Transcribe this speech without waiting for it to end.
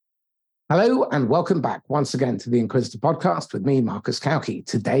Hello and welcome back once again to the Inquisitor podcast with me, Marcus Cauchi.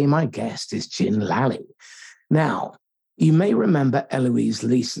 Today, my guest is Jin Lally. Now, you may remember Eloise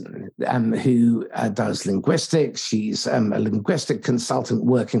Leeson, who does linguistics. She's a linguistic consultant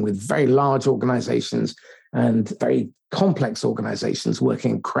working with very large organizations and very complex organizations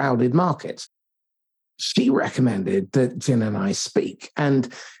working in crowded markets. She recommended that Jin and I speak,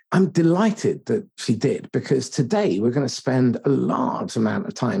 and I'm delighted that she did, because today we're going to spend a large amount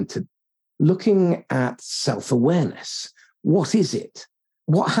of time looking at self-awareness. What is it?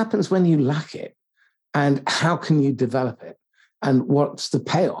 What happens when you lack it? And how can you develop it? And what's the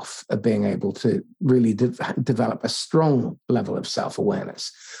payoff of being able to really develop a strong level of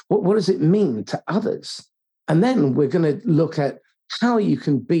self-awareness? What does it mean to others? And then we're going to look at how you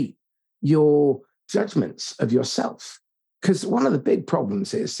can beat your judgments of yourself. Because one of the big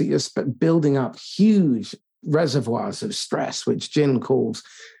problems is that you're building up huge reservoirs of stress, which Jin calls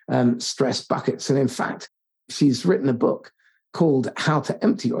stress buckets. And in fact, she's written a book called How to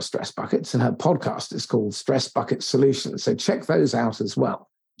Empty Your Stress Buckets, and her podcast is called Stress Bucket Solutions. So check those out as well.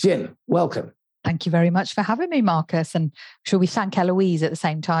 Jin, welcome. Thank you very much for having me, Marcus. And shall we thank Eloise at the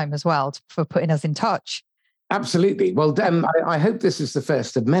same time as well for putting us in touch? Absolutely. Well, I hope this is the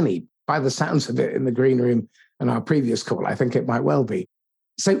first of many. By the sounds of it in the green room and our previous call, I think it might well be.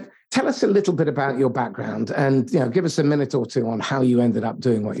 So tell us a little bit about your background and give us a minute or two on how you ended up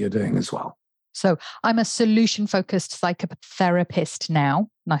doing what you're doing as well. So I'm a solution-focused psychotherapist now.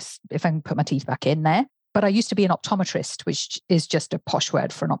 Nice if I can put my teeth back in there. But I used to be an optometrist, which is just a posh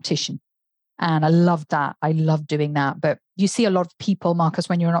word for an optician. And I loved that. I love doing that. But you see a lot of people, Marcus,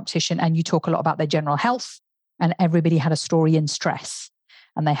 when you're an optician and you talk a lot about their general health, and everybody had a story in stress.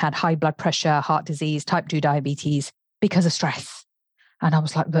 And they had high blood pressure, heart disease, type 2 diabetes because of stress. And I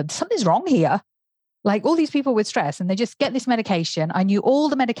was like, but something's wrong here. Like all these people with stress, and they just get this medication. I knew all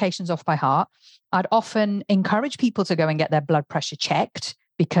the medications off by heart. I'd often encourage people to go and get their blood pressure checked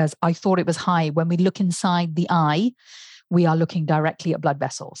because I thought it was high. When we look inside the eye, we are looking directly at blood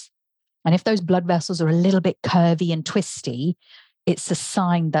vessels. And if those blood vessels are a little bit curvy and twisty, it's a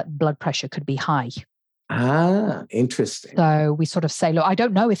sign that blood pressure could be high. Ah, interesting. So we sort of say, look, I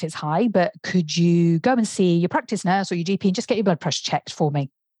don't know if it's high, but could you go and see your practice nurse or your GP and just get your blood pressure checked for me?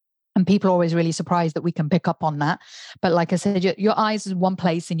 And people are always really surprised that we can pick up on that. But like I said, your eyes is one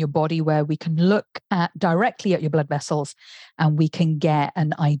place in your body where we can look directly at your blood vessels and we can get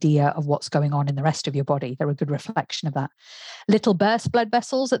an idea of what's going on in the rest of your body. They're a good reflection of that. Little burst blood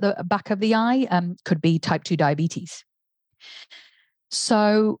vessels at the back of the eye could be type 2 diabetes.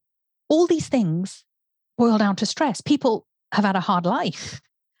 So all these things boil down to stress. People have had a hard life,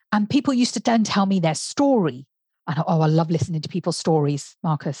 and people used to then tell me their story. And I love listening to people's stories,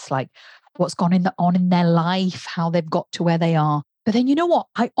 Marcus, like what's gone on in their life, how they've got to where they are. But then you know what?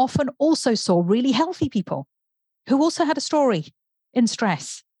 I often also saw really healthy people who also had a story in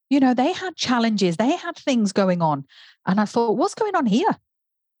stress. They had challenges, they had things going on. And I thought, what's going on here?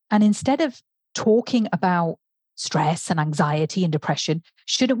 And instead of talking about stress and anxiety and depression,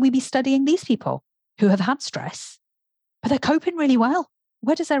 shouldn't we be studying these people who have had stress, but they're coping really well?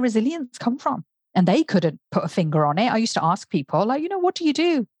 Where does their resilience come from? And they couldn't put a finger on it. I used to ask people, like, what do you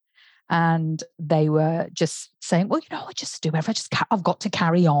do? And they were just saying, well, I just do whatever. I've got to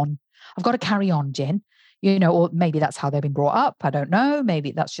carry on. I've got to carry on, Jin. Or maybe that's how they've been brought up. I don't know.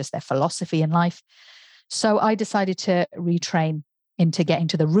 Maybe that's just their philosophy in life. So I decided to retrain into getting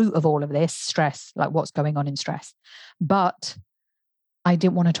to the root of all of this stress, like what's going on in stress. But I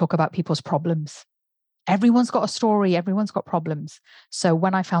didn't want to talk about people's problems. Everyone's got a story. Everyone's got problems. So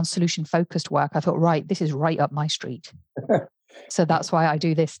when I found solution-focused work, I thought, right, this is right up my street. So that's why I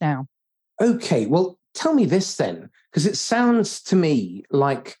do this now. Okay, well, tell me this then, because it sounds to me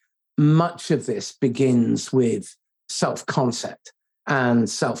like much of this begins with self-concept and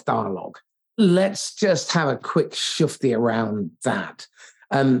self-dialogue. Let's just have a quick shufti around that.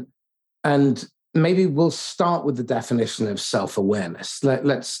 And maybe we'll start with the definition of self-awareness.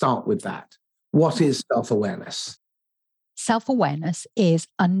 Let's start with that. What is self-awareness? Self-awareness is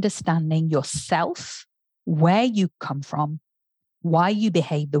understanding yourself, where you come from, why you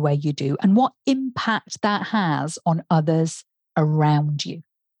behave the way you do, and what impact that has on others around you,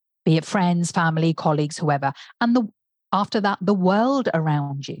 be it friends, family, colleagues, whoever. And after that, the world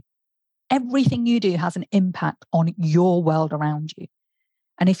around you. Everything you do has an impact on your world around you.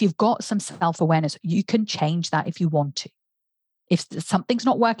 And if you've got some self-awareness, you can change that if you want to. If something's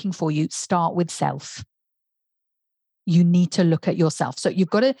not working for you, start with self. You need to look at yourself. So you've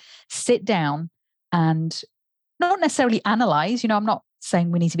got to sit down and not necessarily analyze. I'm not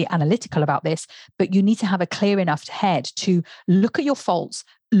saying we need to be analytical about this, but you need to have a clear enough head to look at your faults,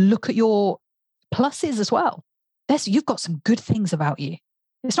 look at your pluses as well. You've got some good things about you.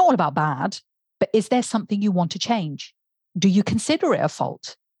 It's not all about bad, but is there something you want to change? Do you consider it a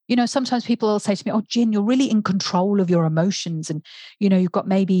fault? Sometimes people will say to me, oh, Jin, you're really in control of your emotions. And, you've got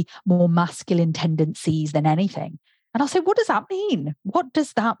maybe more masculine tendencies than anything. And I'll say, what does that mean? What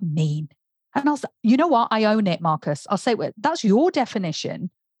does that mean? And I'll say, you know what? I own it, Marcus. I'll say, well, that's your definition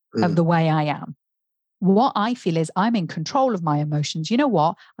of the way I am. What I feel is I'm in control of my emotions. You know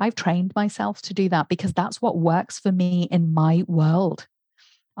what? I've trained myself to do that because that's what works for me in my world.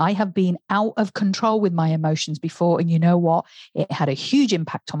 I have been out of control with my emotions before. And you know what? It had a huge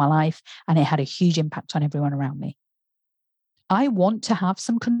impact on my life and it had a huge impact on everyone around me. I want to have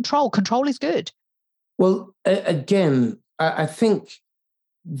some control. Control is good. Well, again, I think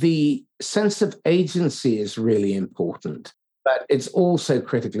the sense of agency is really important, but it's also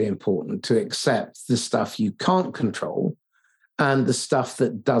critically important to accept the stuff you can't control and the stuff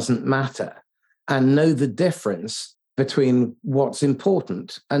that doesn't matter, and know the difference between what's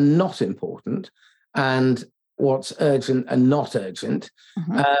important and not important, and what's urgent and not urgent,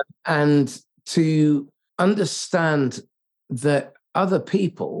 and to understand that other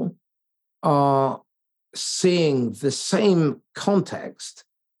people are seeing the same context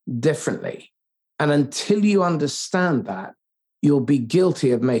differently. And until you understand that, you'll be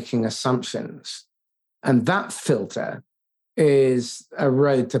guilty of making assumptions. And that filter is a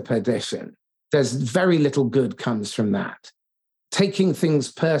road to perdition. There's very little good comes from that. Taking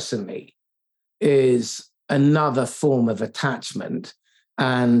things personally is another form of attachment,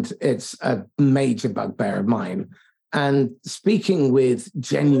 and it's a major bugbear of mine. And speaking with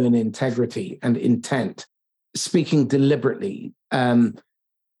genuine integrity and intent, speaking deliberately,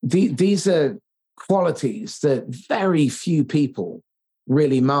 these are qualities that very few people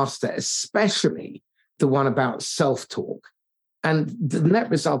really master, especially the one about self-talk. And the net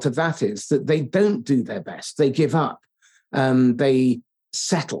result of that is that they don't do their best. They give up. They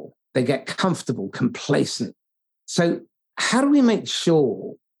settle. They get comfortable, complacent. So how do we make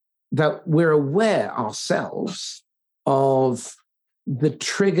sure that we're aware ourselves of the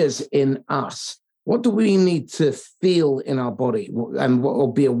triggers in us? What do we need to feel in our body and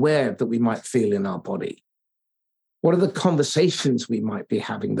or be aware that we might feel in our body? What are the conversations we might be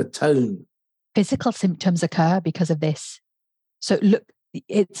having, the tone? Physical symptoms occur because of this. So look,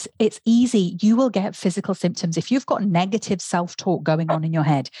 it's easy. You will get physical symptoms. If you've got negative self-talk going on in your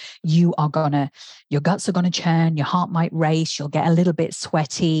head, your guts are gonna churn, your heart might race, you'll get a little bit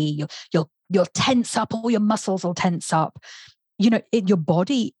sweaty, you'll tense up, all your muscles will tense up. Your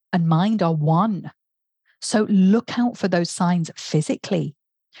body and mind are one. So look out for those signs physically.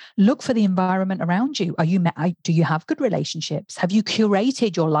 Look for the environment around you. Do you have good relationships? Have you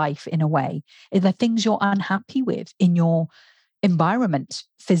curated your life in a way? Are there things you're unhappy with in your environment,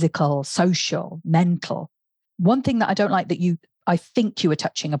 physical, social, mental? One thing that I don't like that I think you were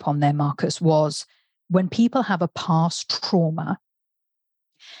touching upon there, Marcus, was when people have a past trauma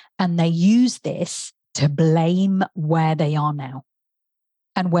and they use this to blame where they are now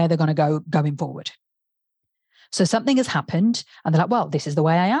and where they're going to go going forward. So something has happened and they're like, well, this is the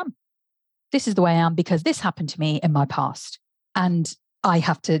way I am. This is the way I am because this happened to me in my past. And I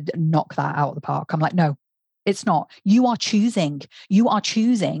have to knock that out of the park. I'm like, no, it's not. You are choosing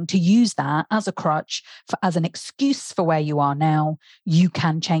to use that as a crutch, as an excuse for where you are now. You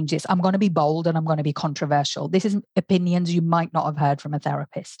can change this. I'm going to be bold and I'm going to be controversial. This is opinions you might not have heard from a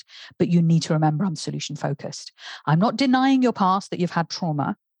therapist, but you need to remember I'm solution focused. I'm not denying your past, that you've had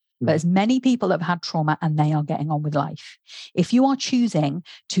trauma. But as many people have had trauma and they are getting on with life. If you are choosing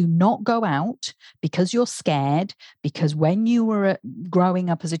to not go out because you're scared, because when you were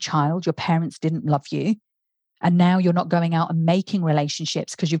growing up as a child, your parents didn't love you, and now you're not going out and making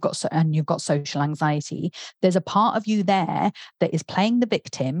relationships because you've got social anxiety, there's a part of you there that is playing the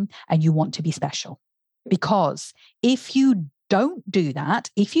victim and you want to be special. Because if you don't do that,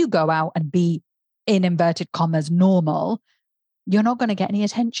 if you go out and be, in inverted commas, normal, you're not going to get any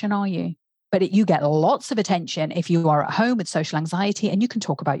attention, are you? But you get lots of attention if you are at home with social anxiety and you can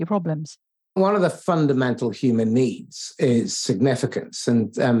talk about your problems. One of the fundamental human needs is significance.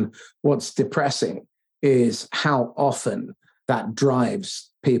 And what's depressing is how often that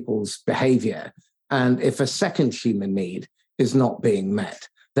drives people's behavior. And if a second human need is not being met,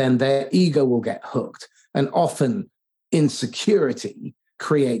 then their ego will get hooked. And often insecurity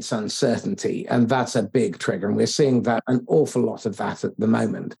creates uncertainty. And that's a big trigger. And we're seeing that an awful lot of that at the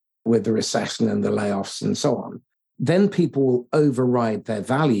moment with the recession and the layoffs and so on. Then people will override their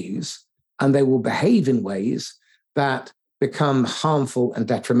values and they will behave in ways that become harmful and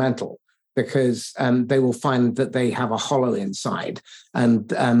detrimental because they will find that they have a hollow inside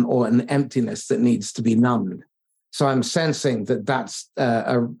and or an emptiness that needs to be numbed. So I'm sensing that that's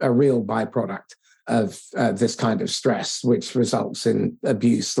a real byproduct of this kind of stress, which results in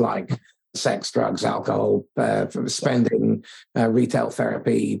abuse like sex, drugs, alcohol, spending, retail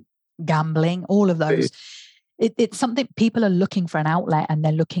therapy, gambling, all of those. It's something people are looking for an outlet, and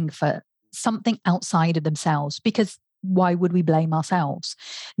they're looking for something outside of themselves, because why would we blame ourselves?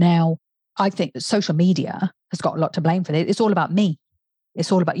 Now, I think that social media has got a lot to blame for it. It's all about me.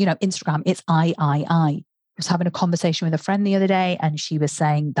 It's all about, Instagram. It's I. I was having a conversation with a friend the other day, and she was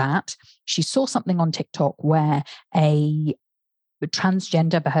saying that she saw something on TikTok where a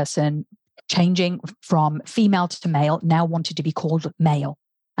transgender person changing from female to male now wanted to be called male.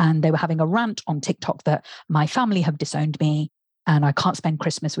 And they were having a rant on TikTok that my family have disowned me and I can't spend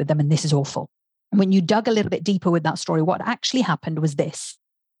Christmas with them, and this is awful. And when you dug a little bit deeper with that story, what actually happened was this.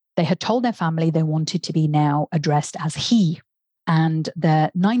 They had told their family they wanted to be now addressed as he. And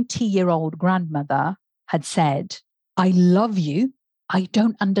their 90-year-old grandmother had said, I love you. I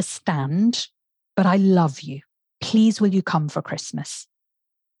don't understand, but I love you. Please, will you come for Christmas?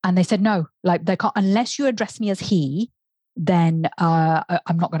 And they said, no, like they can't, unless you address me as he, then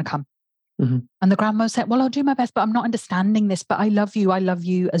I'm not going to come. Mm-hmm. And the grandma said, well, I'll do my best, but I'm not understanding this, but I love you. I love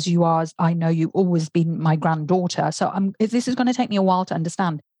you as you are. I know you've always been my granddaughter. So this is going to take me a while to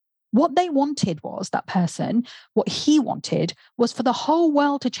understand. What they wanted was, that person, what he wanted was for the whole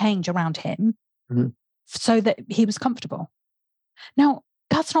world to change around him, mm-hmm. so that he was comfortable. Now,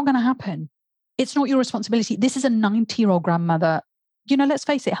 that's not going to happen. It's not your responsibility. This is a 90-year-old grandmother. Let's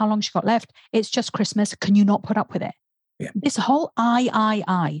face it, how long she got left? It's just Christmas. Can you not put up with it? Yeah. This whole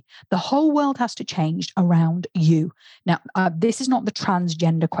I, the whole world has to change around you. Now, this is not the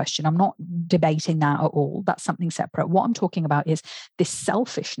transgender question. I'm not debating that at all. That's something separate. What I'm talking about is this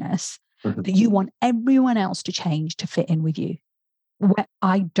selfishness, mm-hmm. that you want everyone else to change to fit in with you.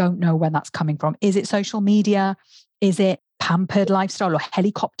 I don't know where that's coming from. Is it social media? Is it pampered lifestyle or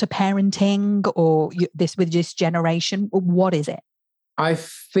helicopter parenting, or this with this generation? What is it? I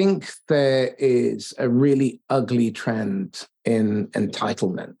think there is a really ugly trend in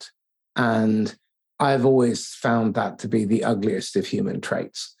entitlement. And I've always found that to be the ugliest of human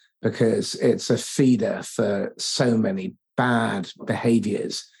traits, because it's a feeder for so many bad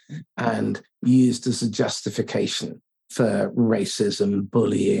behaviors and used as a justification for racism,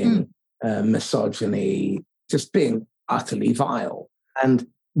 bullying, misogyny, just being utterly vile. And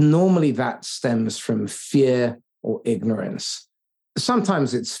normally that stems from fear or ignorance.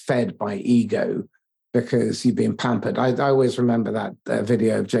 Sometimes it's fed by ego because you've been pampered. I always remember that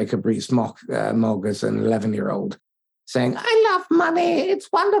video of Jacob Rees-Mogg as an 11-year-old saying, I love money, it's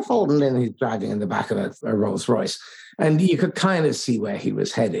wonderful. And then he's driving in the back of a Rolls Royce. And you could kind of see where he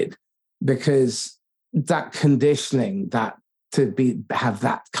was headed, because that conditioning, that to have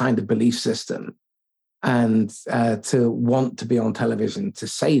that kind of belief system and to want to be on television to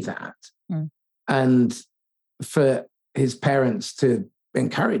say that. And for his parents to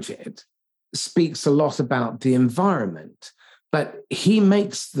encourage it speaks a lot about the environment, but he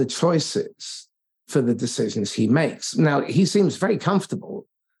makes the choices for the decisions he makes. Now, he seems very comfortable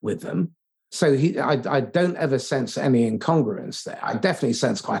with them. So I don't ever sense any incongruence there. I definitely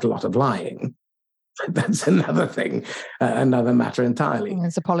sense quite a lot of lying. That's another thing, another matter entirely.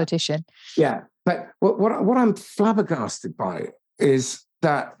 As a politician. Yeah. But what I'm flabbergasted by is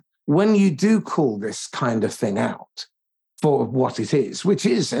that when you do call this kind of thing out for what it is, which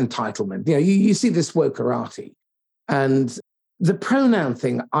is entitlement, you see this wokerati. And the pronoun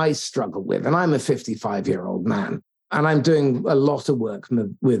thing I struggle with, and I'm a 55-year-old man, and I'm doing a lot of work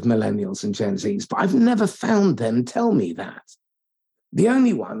with millennials and Gen Zs, but I've never found them tell me that. The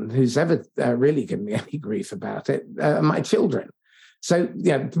only one who's ever really given me any grief about it are my children. So,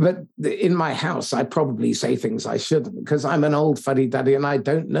 but in my house, I probably say things I shouldn't because I'm an old fuddy-duddy and I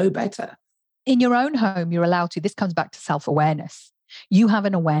don't know better. In your own home, you're allowed to. This comes back to self-awareness. You have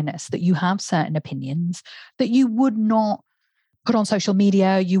an awareness that you have certain opinions that you would not put on social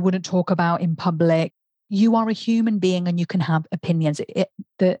media, you wouldn't talk about in public. You are a human being and you can have opinions.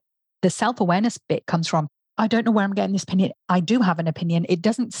 The self-awareness bit comes from, I don't know where I'm getting this opinion. I do have an opinion. It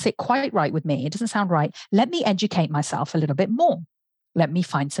doesn't sit quite right with me. It doesn't sound right. Let me educate myself a little bit more. Let me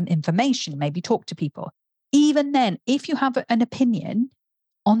find some information, maybe talk to people. Even then, if you have an opinion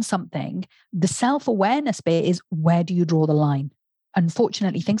on something, the self-awareness bit is, where do you draw the line?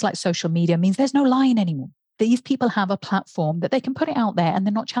 Unfortunately, things like social media means there's no line anymore. These people have a platform that they can put it out there and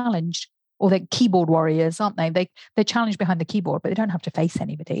they're not challenged. Or they're keyboard warriors, aren't they? They're challenged behind the keyboard, but they don't have to face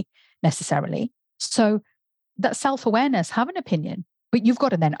anybody necessarily. So that self-awareness, have an opinion, but you've got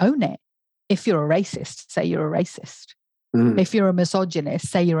to then own it. If you're a racist, say you're a racist. If you're a misogynist,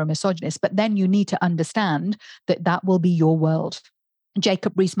 say you're a misogynist. But then you need to understand that that will be your world.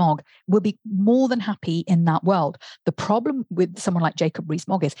 Jacob Rees-Mogg will be more than happy in that world. The problem with someone like Jacob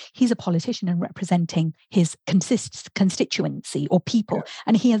Rees-Mogg is he's a politician and representing his constituency or people,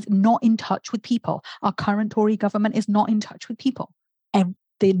 and he is not in touch with people. Our current Tory government is not in touch with people. And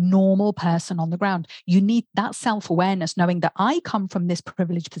the normal person on the ground, you need that self-awareness, knowing that I come from this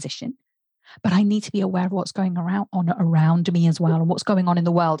privileged position, but I need to be aware of what's going around me as well, and what's going on in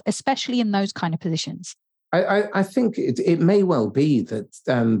the world, especially in those kind of positions. I think it may well be that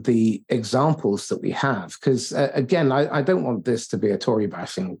the examples that we have, because again, I don't want this to be a Tory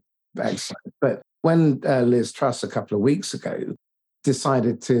bashing exercise, but when Liz Truss a couple of weeks ago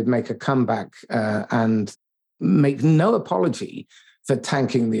decided to make a comeback and make no apology for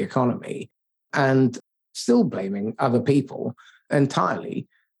tanking the economy and still blaming other people entirely,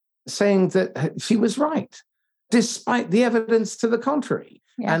 saying that she was right, despite the evidence to the contrary.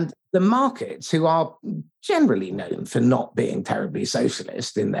 Yeah. And the markets, who are generally known for not being terribly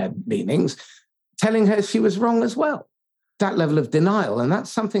socialist in their leanings, telling her she was wrong as well. That level of denial. And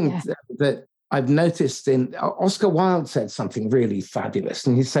that's something that I've noticed in Oscar Wilde said something really fabulous.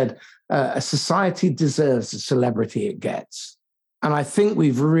 And he said, a society deserves the celebrity it gets. And I think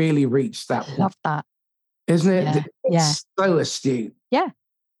we've really reached that point. Love that. Isn't it? It's so astute. Yeah.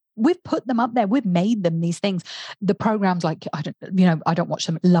 We've put them up there. We've made them these things. The programs like, I don't watch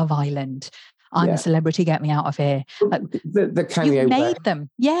them. Love Island. I'm a celebrity. Get me out of here. Like, the Kanye you've made them.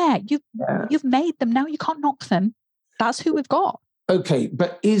 Yeah, you've made them. Now you can't knock them. That's who we've got. Okay,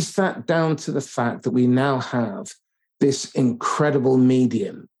 but is that down to the fact that we now have this incredible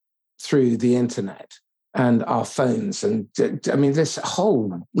medium through the internet and our phones? And I mean, this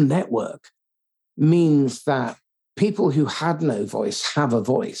whole network means that people who had no voice have a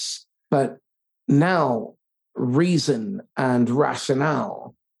voice, but now reason and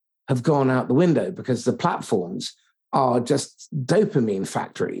rationale have gone out the window because the platforms are just dopamine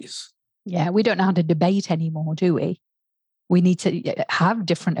factories. Yeah, we don't know how to debate anymore, do we? We need to have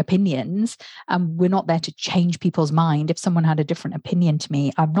different opinions, and we're not there to change people's mind. If someone had a different opinion to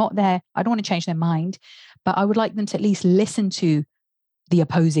me, I'm not there. I don't want to change their mind, but I would like them to at least listen to the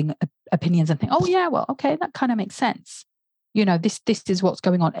opposing opinions and think, oh yeah, well, okay, that kind of makes sense. This is what's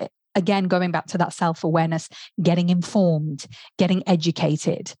going on. Again, going back to that self-awareness, getting informed, getting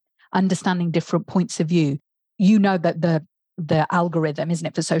educated, understanding different points of view. That the algorithm, isn't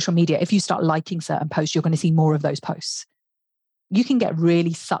it, for social media, if you start liking certain posts, you're going to see more of those posts. You can get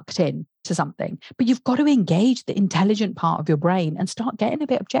really sucked in to something, but you've got to engage the intelligent part of your brain and start getting a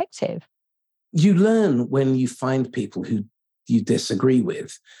bit objective. You learn when you find people who you disagree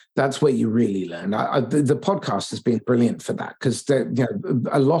with. That's where you really learn. The podcast has been brilliant for that, because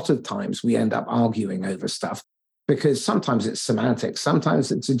a lot of times we end up arguing over stuff because sometimes it's semantics,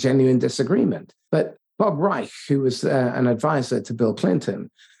 sometimes it's a genuine disagreement. But Bob Reich, who was an advisor to Bill Clinton,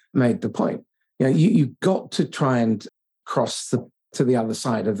 made the point. You got to try and cross to the other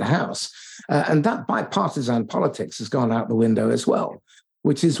side of the house. And that bipartisan politics has gone out the window as well,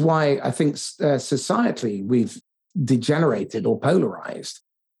 which is why I think societally we've degenerated or polarized.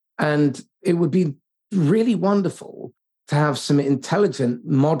 And it would be really wonderful to have some intelligent,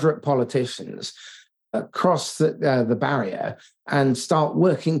 moderate politicians cross the barrier and start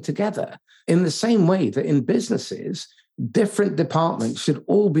working together in the same way that in businesses, different departments should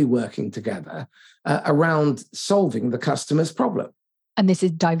all be working together around solving the customer's problem. And this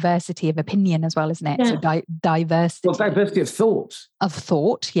is diversity of opinion as well, isn't it? Yeah. So diversity. Well, diversity of thought. Of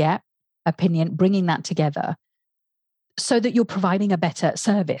thought, yeah. Opinion, bringing that together so that you're providing a better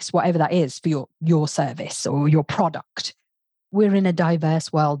service, whatever that is for your service or your product. We're in a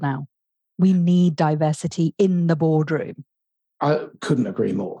diverse world now. We need diversity in the boardroom. I couldn't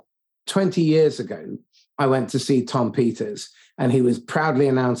agree more. 20 years ago, I went to see Tom Peters, and he was proudly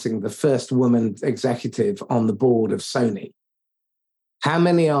announcing the first woman executive on the board of Sony. How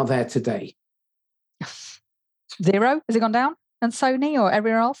many are there today? 0? Has it gone down? And Sony or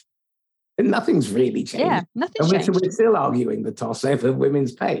everywhere else? Nothing's really changed. Yeah, nothing's changed. We're still arguing the toss over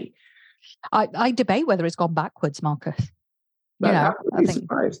women's pay. I debate whether it's gone backwards, Marcus. I think,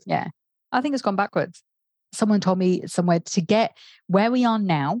 surprised. Yeah, I think it's gone backwards. Someone told me somewhere to get where we are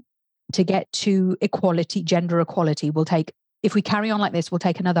now, to get to equality, gender equality, will take, if we carry on like this, will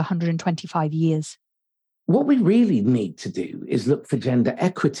take another 125 years. What we really need to do is look for gender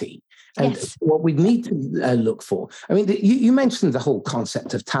equity. And yes. What we need to look for, I mean, you mentioned the whole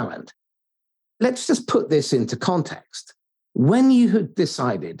concept of talent. Let's just put this into context. When you have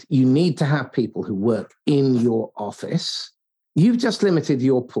decided you need to have people who work in your office, you've just limited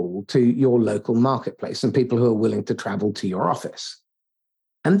your pool to your local marketplace and people who are willing to travel to your office.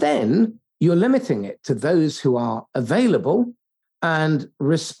 And then you're limiting it to those who are available and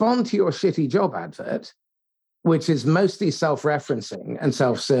respond to your shitty job advert, which is mostly self-referencing and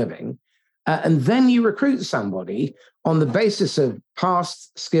self-serving. And then you recruit somebody on the basis of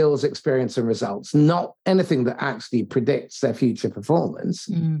past skills, experience, and results, not anything that actually predicts their future performance.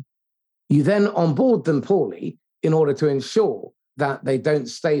 Mm. You then onboard them poorly in order to ensure that they don't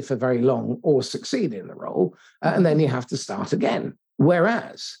stay for very long or succeed in the role. And then you have to start again.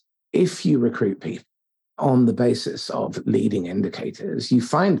 Whereas if you recruit people on the basis of leading indicators, you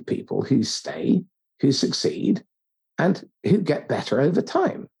find people who stay, who succeed, and who get better over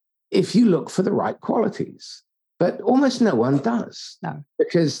time if you look for the right qualities. But almost no one does. No.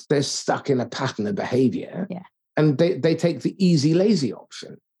 Because they're stuck in a pattern of behavior. Yeah. And they take the easy, lazy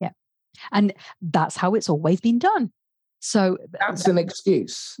option. Yeah. And that's how it's always been done. So that's an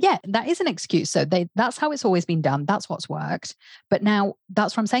excuse. Yeah, that is an excuse. So that's how it's always been done. That's what's worked. But now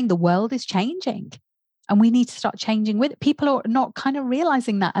that's what I'm saying. The world is changing and we need to start changing with it. People are not kind of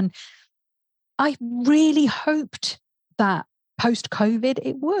realizing that. And I really hoped that post-COVID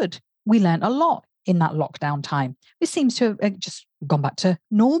it would. We learned a lot in that lockdown time. It seems to have just gone back to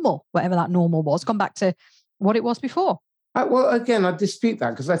normal, whatever that normal was, gone back to what it was before. Well, again, I dispute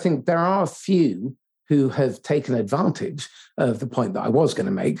that because I think there are a few who have taken advantage of the point that I was going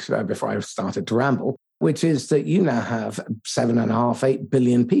to make before I started to ramble, which is that you now have 7.5, 8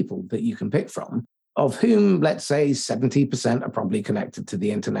 billion people that you can pick from, of whom, let's say, 70% are probably connected to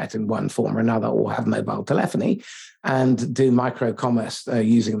the internet in one form or another, or have mobile telephony and do micro-commerce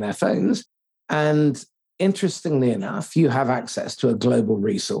using their phones. And interestingly enough, you have access to a global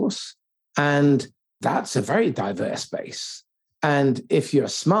resource, and that's a very diverse base. And if you're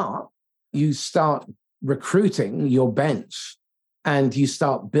smart, you start recruiting your bench and you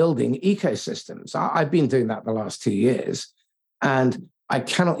start building ecosystems. I've been doing that the last 2 years, and I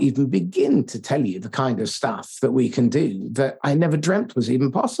cannot even begin to tell you the kind of stuff that we can do that I never dreamt was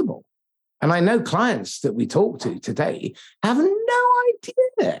even possible. And I know clients that we talk to today have no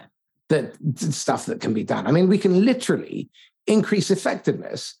idea that stuff that can be done. I mean, we can literally increase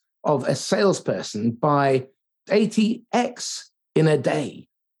effectiveness of a salesperson by 80x in a day.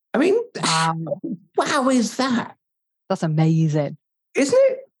 I mean, wow, is that? That's amazing. Isn't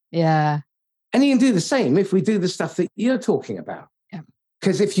it? Yeah. And you can do the same if we do the stuff that you're talking about. Yeah.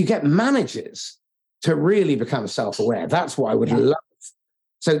 Because if you get managers to really become self-aware, that's what I would love.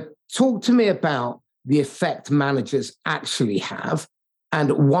 So talk to me about the effect managers actually have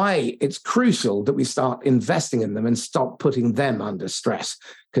and why it's crucial that we start investing in them and stop putting them under stress.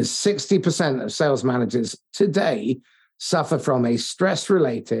 Because 60% of sales managers today suffer from a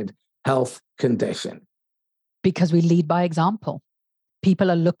stress-related health condition. Because we lead by example.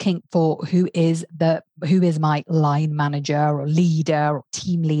 People are looking for who is my line manager or leader or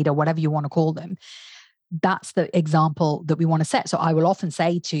team leader, whatever you want to call them. That's the example that we want to set. So I will often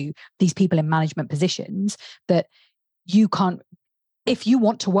say to these people in management positions that you can't, if you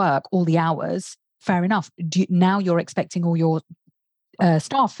want to work all the hours, fair enough. Now you're expecting all your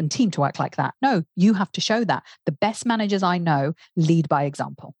staff and team to work like that. No, you have to show that. The best managers I know lead by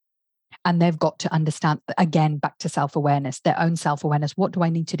example. And they've got to understand, again, back to self-awareness, their own self-awareness. What do I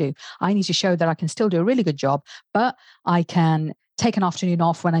need to do? I need to show that I can still do a really good job, but I can take an afternoon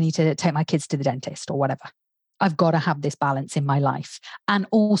off when I need to take my kids to the dentist or whatever. I've got to have this balance in my life. And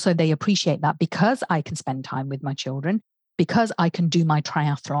also they appreciate that because I can spend time with my children, because I can do my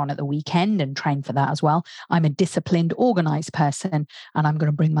triathlon at the weekend and train for that as well. I'm a disciplined, organized person, and I'm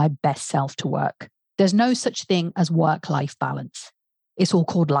going to bring my best self to work. There's no such thing as work-life balance. It's all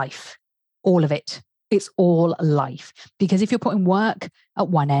called life. All of it. It's all life. Because if you're putting work at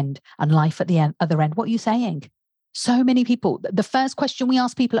one end and life at the other end, what are you saying? So many people, the first question we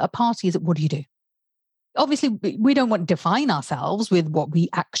ask people at a party is, what do you do? Obviously, we don't want to define ourselves with what we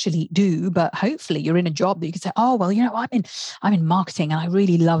actually do, but hopefully you're in a job that you can say, oh, well, you know, I'm in marketing and I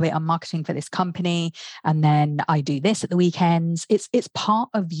really love it. I'm marketing for this company. And then I do this at the weekends. It's part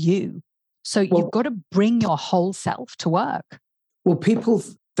of you. So you've got to bring your whole self to work. Well, people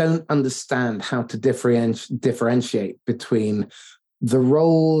don't understand how to differentiate between the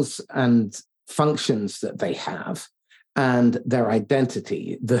roles and functions that they have and their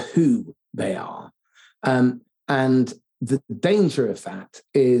identity, the who they are. And the danger of that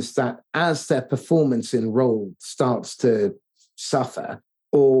is that as their performance in role starts to suffer,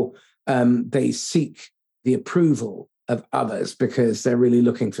 or they seek the approval of others because they're really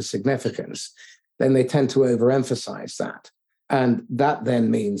looking for significance, then they tend to overemphasize that. And that then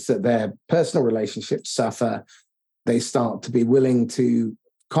means that their personal relationships suffer. They start to be willing to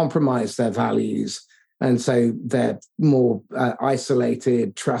compromise their values. And so they're more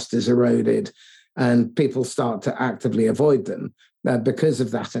isolated, trust is eroded, and people start to actively avoid them because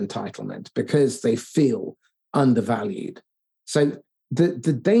of that entitlement, because they feel undervalued. So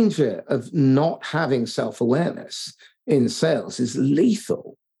the danger of not having self-awareness in sales is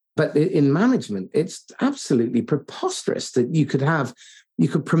lethal. But in management, it's absolutely preposterous that you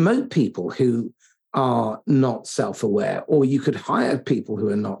could promote people who are not self-aware, or you could hire people who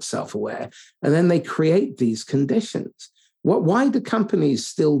are not self-aware, and then they create these conditions. Why do companies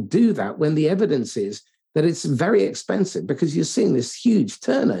still do that when the evidence is that it's very expensive? Because you're seeing this huge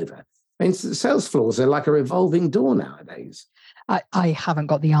turnover. I mean, sales floors are like a revolving door nowadays. I haven't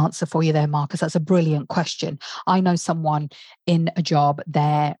got the answer for you there, Marcus. That's a brilliant question. I know someone in a job,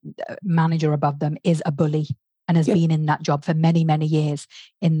 their manager above them is a bully and has been in that job for many, many years.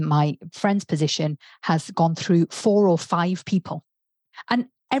 In my friend's position, has gone through 4 or 5 people. And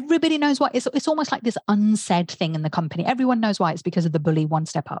everybody knows why. It's almost like this unsaid thing in the company. Everyone knows why. It's because of the bully one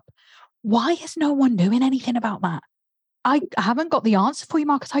step up. Why is no one doing anything about that? I haven't got the answer for you,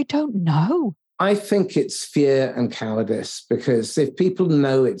 Marcus. I don't know. I think it's fear and cowardice, because if people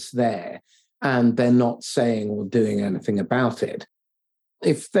know it's there and they're not saying or doing anything about it,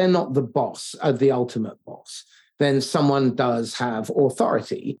 if they're not the boss, the ultimate boss, then someone does have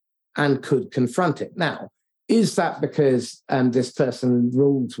authority and could confront it. Now, is that because this person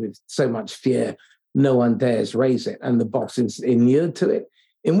rules with so much fear, no one dares raise it, and the boss is inured to it?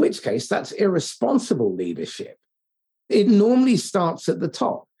 In which case, that's irresponsible leadership. It normally starts at the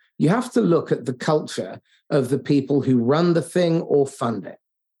top. You have to look at the culture of the people who run the thing or fund it.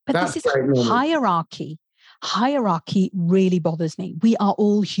 But That's this is hierarchy. Hierarchy really bothers me. We are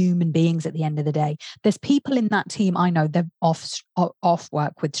all human beings at the end of the day. There's people in that team, I know, they're off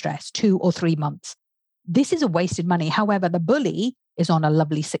work with stress 2 or 3 months. This is a wasted money. However, the bully is on a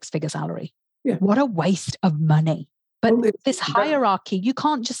lovely 6-figure salary. Yeah. What a waste of money. But this hierarchy, you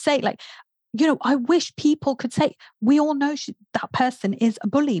can't just say like, I wish people could say, we all know that person is a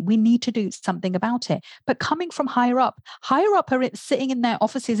bully. We need to do something about it. But coming from higher up are sitting in their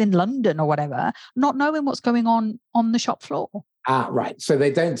offices in London or whatever, not knowing what's going on the shop floor. Right. So they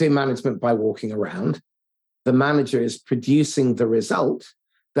don't do management by walking around. The manager is producing the result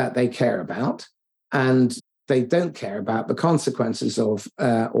that they care about, and they don't care about the consequences of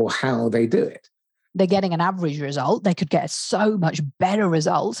or how they do it. They're getting an average result. They could get so much better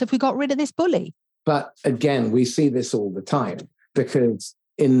results if we got rid of this bully. But again, we see this all the time, because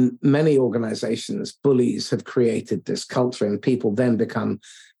in many organizations, bullies have created this culture, and people then become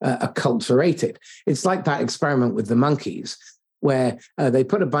acculturated. It's like that experiment with the monkeys, where they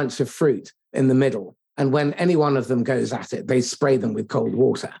put a bunch of fruit in the middle, and when any one of them goes at it, they spray them with cold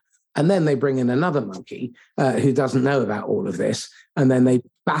water. And then they bring in another monkey who doesn't know about all of this, and then they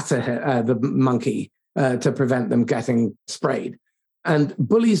batter the monkey to prevent them getting sprayed. And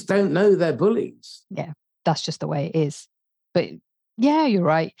bullies don't know they're bullies. Yeah, that's just the way it is. But yeah, you're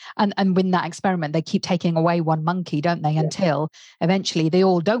right. And with that experiment, they keep taking away one monkey, don't they? Yeah. Until eventually they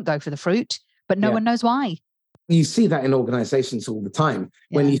all don't go for the fruit, but no one knows why. You see that in organizations all the time.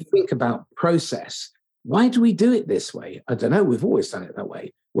 Yeah. When you think about process, why do we do it this way? I don't know. We've always done it that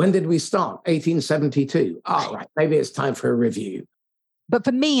way. When did we start? 1872. Oh, right. Maybe it's time for a review. But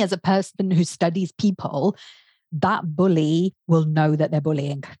for me, as a person who studies people, that bully will know that they're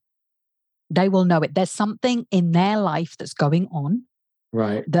bullying. They will know it. There's something in their life that's going on,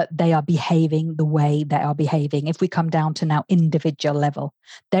 right? That they are behaving the way they are behaving. If we come down to now individual level,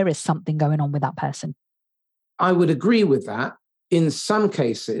 there is something going on with that person. I would agree with that. In some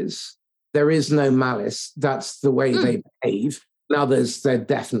cases, there is no malice. That's the way they behave. In others, there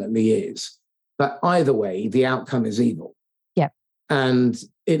definitely is. But either way, the outcome is evil. Yeah. And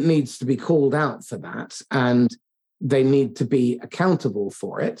it needs to be called out for that. And they need to be accountable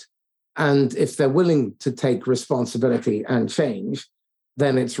for it. And if they're willing to take responsibility and change,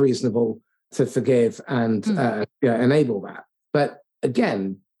 then it's reasonable to forgive and enable that. But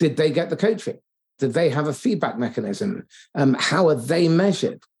again, did they get the coaching? Did they have a feedback mechanism? How are they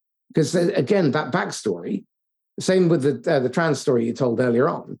measured? Because again, that backstory, same with the trans story you told earlier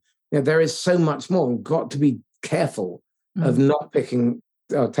on, there is so much more. We've got to be careful of not picking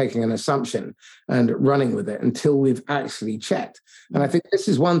or taking an assumption and running with it until we've actually checked. And I think this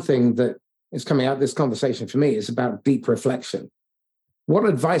is one thing that is coming out of this conversation for me, is about deep reflection. What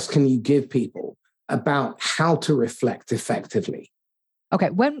advice can you give people about how to reflect effectively? Okay,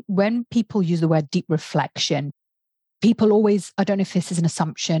 when people use the word deep reflection, people always, I don't know if this is an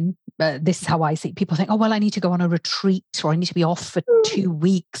assumption, this is how I see. People think, oh, well, I need to go on a retreat, or I need to be off for 2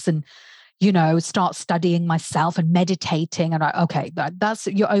 weeks and, start studying myself and meditating. And that's,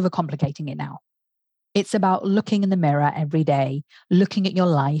 you're overcomplicating it now. It's about looking in the mirror every day, looking at your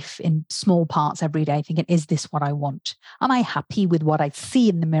life in small parts every day, thinking, is this what I want? Am I happy with what I see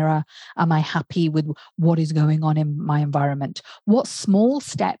in the mirror? Am I happy with what is going on in my environment? What small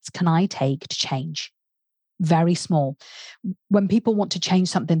steps can I take to change? Very small. When people want to change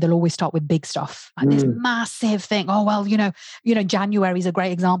something, they'll always start with big stuff, like this massive thing. Oh, well, January is a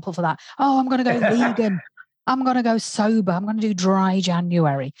great example for that. Oh, I'm going to go vegan. I'm going to go sober. I'm going to do dry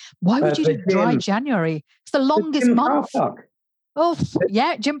January. Why would you do dry January? It's the longest month. Oh,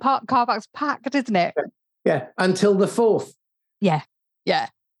 yeah. Gym Park car park's packed, isn't it? Yeah. Until the 4th. Yeah.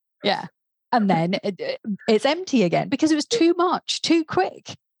 And then it's empty again because it was too much, too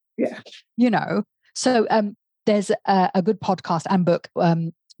quick. Yeah. So there's a good podcast and book,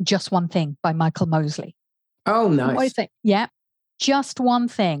 Just One Thing by Michael Mosley. Oh, nice. What do you think? Yeah. Just one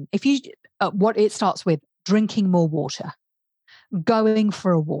thing. If you, what it starts with, drinking more water, going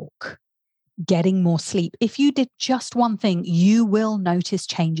for a walk, getting more sleep. If you did just one thing, you will notice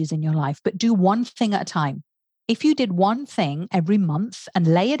changes in your life, but do one thing at a time. If you did one thing every month and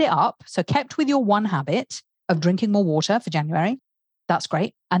layered it up, so kept with your one habit of drinking more water for January, that's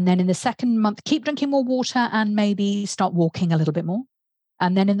great. And then in the second month, keep drinking more water and maybe start walking a little bit more.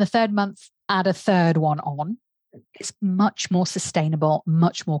 And then in the third month, add a third one on. It's much more sustainable,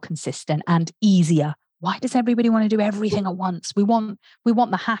 much more consistent and easier. Why does everybody want to do everything at once? We want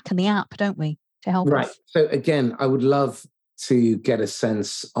the hack and the app, don't we, to help us? Right. So again, I would love to get a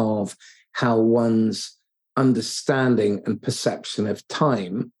sense of how one's understanding and perception of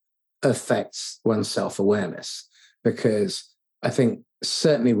time affects one's self-awareness. Because I think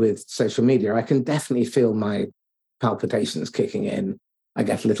certainly with social media, I can definitely feel my palpitations kicking in. I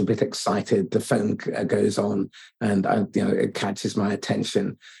get a little bit excited. The phone goes on, and it catches my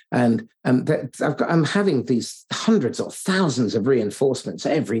attention. And I'm having these hundreds or thousands of reinforcements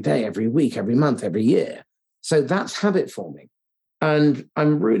every day, every week, every month, every year. So that's habit forming. And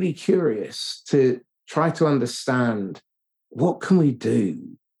I'm really curious to try to understand what can we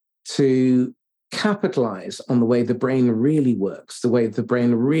do to capitalize on the way the brain really works, the way the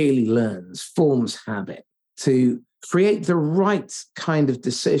brain really learns, forms habit, to create the right kind of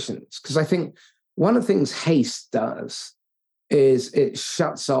decisions. Because I think one of the things haste does is it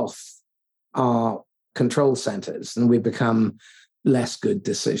shuts off our control centers and we become less good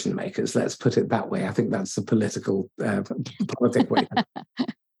decision makers. Let's put it that way. I think that's the politic way.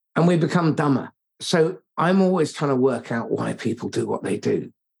 And we become dumber. So I'm always trying to work out why people do what they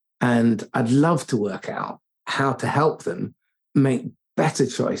do. And I'd love to work out how to help them make better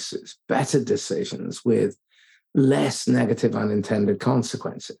choices, better decisions with less negative unintended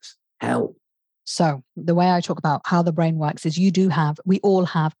consequences. Help. So the way I talk about how the brain works is we all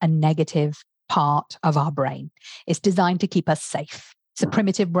have a negative part of our brain. It's designed to keep us safe. It's a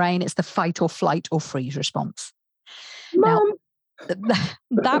primitive brain. It's the fight or flight or freeze response. Mom. Now,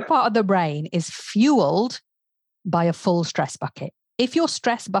 that part of the brain is fueled by a full stress bucket. If your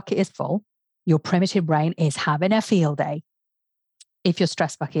stress bucket is full, your primitive brain is having a field day. If your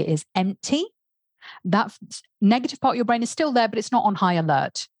stress bucket is empty, that negative part of your brain is still there, but it's not on high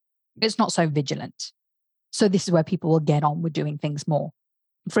alert. It's not so vigilant. So this is where people will get on with doing things more.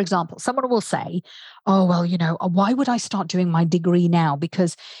 For example, someone will say, oh, well, why would I start doing my degree now?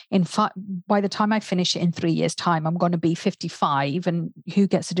 Because by the time I finish it in 3 years' time, I'm going to be 55. And who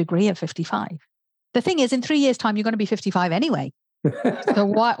gets a degree at 55? The thing is, in 3 years' time, you're going to be 55 anyway. So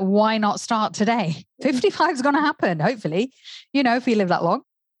why not start today? 55 is going to happen, hopefully, if you live that long.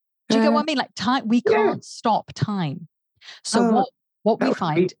 Do you get what I mean? Like time, we can't stop time. So what we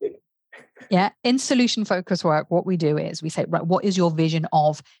find, in solution focused work, what we do is we say, right, what is your vision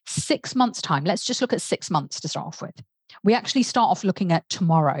of 6 months' time? Let's just look at 6 months to start off with. We actually start off looking at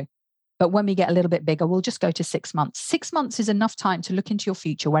tomorrow. But when we get a little bit bigger, we'll just go to 6 months. 6 months is enough time to look into your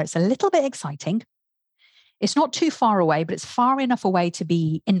future where it's a little bit exciting. It's not too far away, but it's far enough away to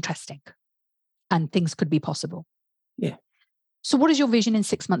be interesting and things could be possible. Yeah. So what is your vision in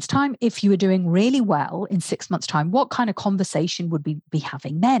 6 months' time? If you were doing really well in 6 months' time, what kind of conversation would we be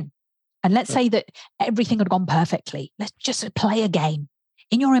having then? And let's say that everything had gone perfectly. Let's just play a game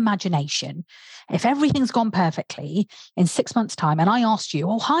in your imagination. If everything's gone perfectly in 6 months' time, and I asked you,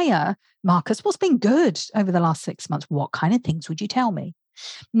 oh, hiya, Marcus, what's been good over the last 6 months? What kind of things would you tell me?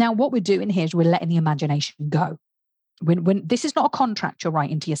 Now, what we're doing here is we're letting the imagination go. When this is not a contract you're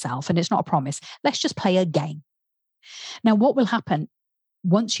writing to yourself and it's not a promise, let's just play a game. Now, what will happen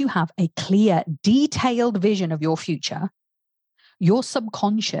once you have a clear, detailed vision of your future, your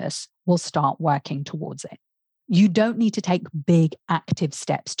subconscious will start working towards it. You don't need to take big active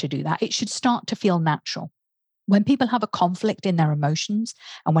steps to do that. It should start to feel natural. When people have a conflict in their emotions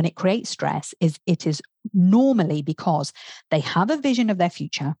and when it creates stress, it is normally because they have a vision of their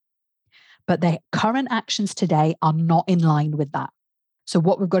future, but their current actions today are not in line with that. So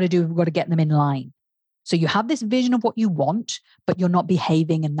what we've got to do, we've got to get them in line. So you have this vision of what you want, but you're not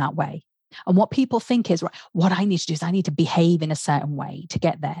behaving in that way. And what people think is, right, what I need to do is I need to behave in a certain way to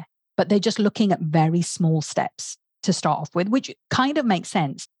get there. But they're just looking at very small steps to start off with, which kind of makes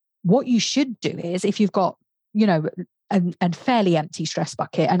sense. What you should do is if you've got, a fairly empty stress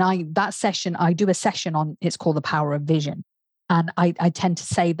bucket, and I do a session on, it's called The Power of Vision. And I tend to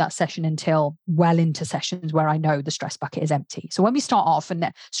save that session until well into sessions where I know the stress bucket is empty. So when we start off and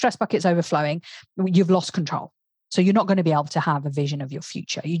the stress bucket's overflowing, you've lost control. So you're not going to be able to have a vision of your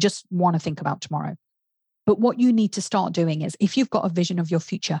future. You just want to think about tomorrow. But what you need to start doing is, if you've got a vision of your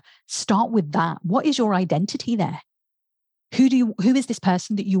future, start with that. What is your identity there? Who is this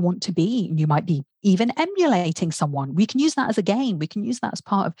person that you want to be? You might be even emulating someone. We can use that as a game. We can use that as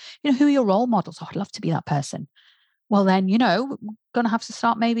part of, who are your role models? Oh, I'd love to be that person. Well, then, we're going to have to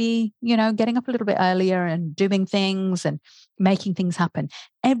start maybe, getting up a little bit earlier and doing things and making things happen.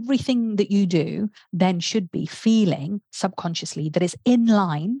 Everything that you do then should be feeling subconsciously that it's in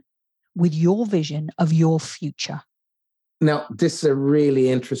line with your vision of your future. Now, this is a really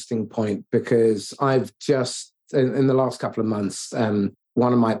interesting point, because I've just, in the last couple of months,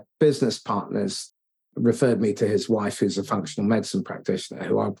 one of my business partners referred me to his wife, who's a functional medicine practitioner,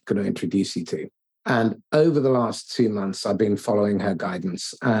 who I'm going to introduce you to. And over the last 2 months, I've been following her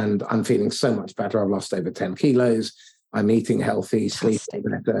guidance, and I'm feeling so much better. I've lost over 10 kilos. I'm eating healthy, sleeping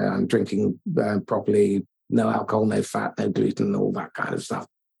better. I'm drinking properly, no alcohol, no fat, no gluten, all that kind of stuff.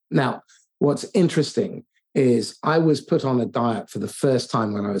 Now, what's interesting is I was put on a diet for the first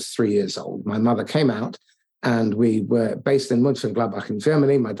time when I was 3 years old. My mother came out, and we were based in Mönchengladbach in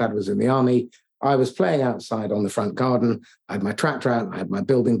Germany. My dad was in the army. I was playing outside on the front garden. I had my tractor out, I had my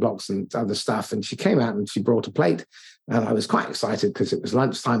building blocks and other stuff. And she came out and she brought a plate. And I was quite excited because it was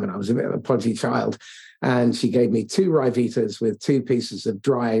lunchtime and I was a bit of a podgy child. And she gave me 2 Ryvitas with 2 pieces of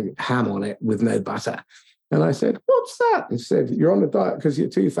dry ham on it with no butter. And I said, "What's that?" And she said, "You're on the diet because you're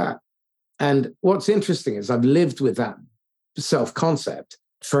too fat." And what's interesting is I've lived with that self-concept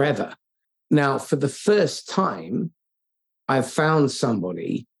forever. Now, for the first time, I've found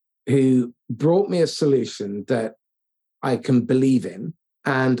somebody who brought me a solution that I can believe in,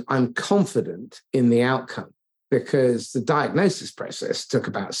 and I'm confident in the outcome, because the diagnosis process took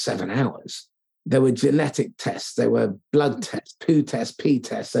about 7 hours. There were genetic tests, there were blood tests, poo tests, pee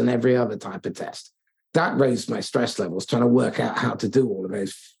tests, and every other type of test. That raised my stress levels, trying to work out how to do all of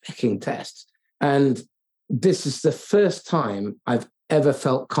those fucking tests. And this is the first time I've ever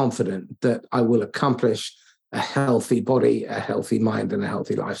felt confident that I will accomplish a healthy body, a healthy mind, and a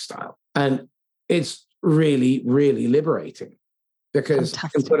healthy lifestyle. And it's really, really liberating, because I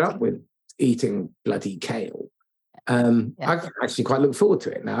can put up with eating bloody kale. I can actually quite look forward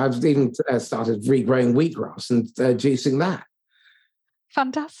to it now. I've even started regrowing wheatgrass and juicing that.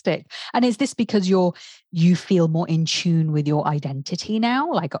 Fantastic. And is this because you feel more in tune with your identity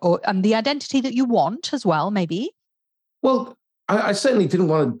now, and the identity that you want as well, maybe? Well, I certainly didn't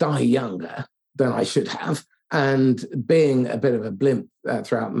want to die younger than I should have. And being a bit of a blimp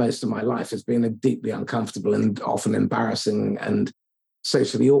throughout most of my life has been a deeply uncomfortable and often embarrassing and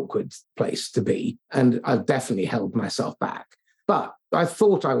socially awkward place to be. And I've definitely held myself back. But I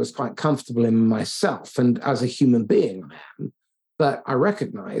thought I was quite comfortable in myself and as a human being I am. But I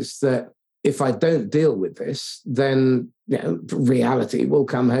recognize that if I don't deal with this, then reality will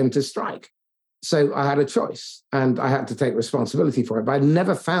come home to strike. So I had a choice and I had to take responsibility for it. But I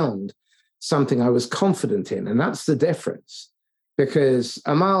never found something I was confident in. And that's the difference, because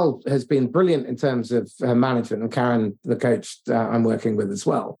Amal has been brilliant in terms of management, and Karen, the coach I'm working with as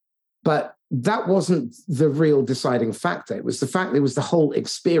well. But that wasn't the real deciding factor. It was the whole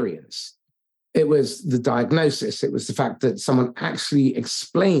experience. It was the diagnosis. It was the fact that someone actually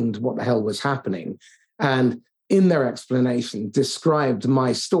explained what the hell was happening. And in their explanation, described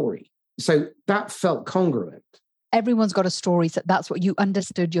my story. So that felt congruent. Everyone's got a story. So that's what you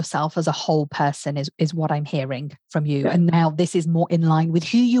understood yourself as a whole person is what I'm hearing from you. Yeah. And now this is more in line with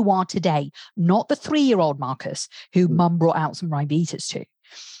who you are today, not the 3-year-old Marcus who mum brought out some Ryvitas to.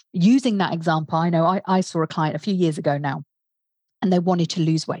 Using that example, I know I saw a client a few years ago now, and they wanted to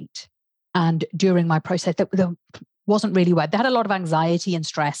lose weight. And during my process, that wasn't really well. They had a lot of anxiety and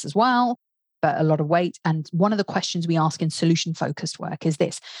stress as well. but a lot of weight. And one of the questions we ask in solution focused work is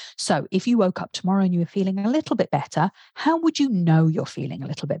this. So if you woke up tomorrow and you were feeling a little bit better, how would you know you're feeling a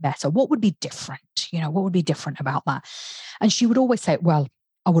little bit better? What would be different? What would be different about that? And she would always say, well,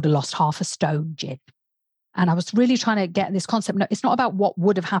 I would have lost half a stone, Jin. And I was really trying to get this concept. No, it's not about what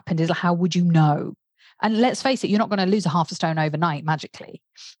would have happened, it's how would you know? And let's face it, you're not going to lose a half a stone overnight magically.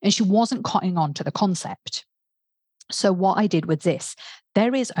 And she wasn't cottoning on to the concept. So what I did was this.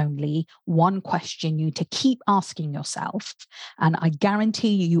 There is only one question you need to keep asking yourself. And I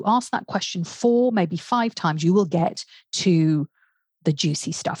guarantee you ask that question 4, maybe 5 times, you will get to the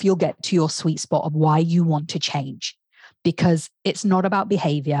juicy stuff. You'll get to your sweet spot of why you want to change. Because it's not about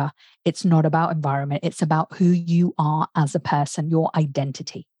behavior. It's not about environment. It's about who you are as a person, your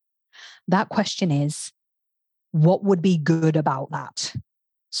identity. That question is, what would be good about that?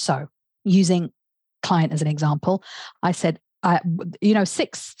 So using client as an example, I said,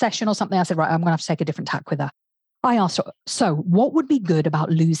 6th session or something, I said, right, I'm going to have to take a different tack with her. I asked her, so what would be good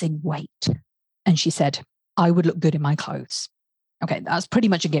about losing weight? And she said, I would look good in my clothes. Okay, that's pretty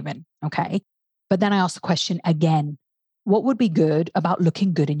much a given. Okay. But then I asked the question again, what would be good about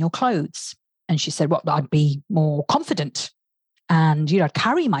looking good in your clothes? And she said, well, I'd be more confident and, I'd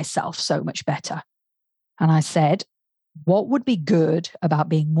carry myself so much better. And I said, what would be good about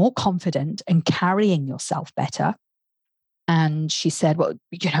being more confident and carrying yourself better? And she said, well,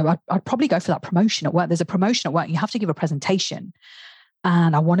 I'd probably go for that promotion at work. There's a promotion at work. You have to give a presentation.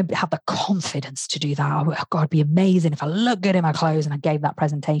 And I want to have the confidence to do that. Oh, God, it'd be amazing if I look good in my clothes and I gave that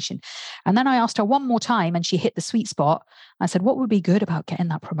presentation. And then I asked her one more time and she hit the sweet spot. I said, what would be good about getting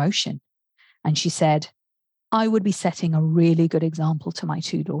that promotion? And she said, I would be setting a really good example to my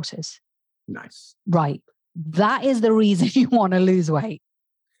 2 daughters. Nice. Right. That is the reason you want to lose weight.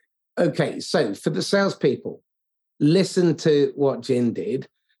 Okay. So for the salespeople, listen to what Jin did.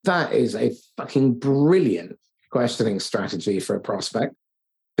 That is a fucking brilliant questioning strategy for a prospect,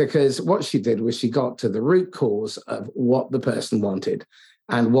 because what she did was she got to the root cause of what the person wanted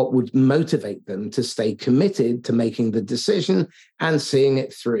and what would motivate them to stay committed to making the decision and seeing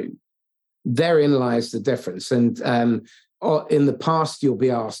it through. Therein lies the difference. And in the past, you'll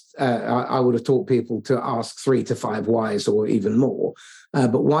be asked, I would have taught people to ask 3 to 5 whys or even more,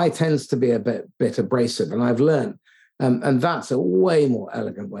 but why tends to be a bit abrasive. And I've learned, and that's a way more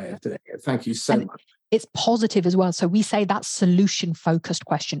elegant way of doing it. Thank you so much. It's positive as well. So we say that solution-focused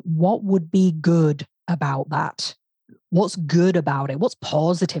question. What would be good about that? What's good about it? What's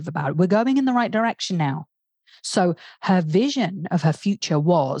positive about it? We're going in the right direction now. So her vision of her future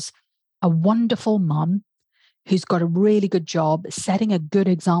was a wonderful mum who's got a really good job, setting a good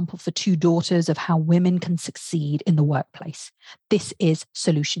example for 2 daughters of how women can succeed in the workplace. This is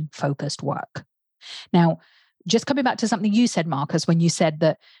solution-focused work. Now, just coming back to something you said, Marcus, when you said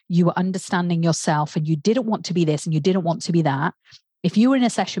that you were understanding yourself and you didn't want to be this and you didn't want to be that. If you were in a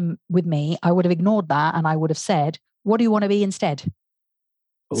session with me, I would have ignored that and I would have said, what do you want to be instead?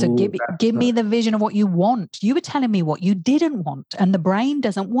 So give me the vision of what you want. You were telling me what you didn't want, and the brain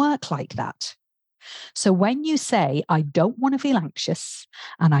doesn't work like that. So when you say, I don't want to feel anxious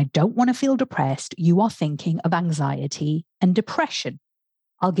and I don't want to feel depressed, you are thinking of anxiety and depression.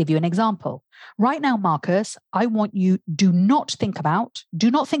 I'll give you an example. Right now, Marcus, I want you do not think about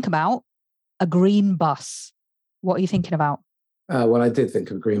a green bus. What are you thinking about? Well, I did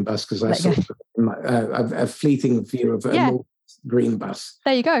think of a green bus because I saw a fleeting view of a green bus.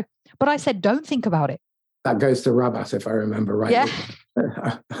 There you go. But I said, don't think about it. That goes to Rabat, if I remember rightly.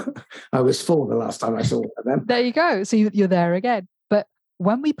 Yeah. I was 4 the last time I saw them. There you go. So you're there again. But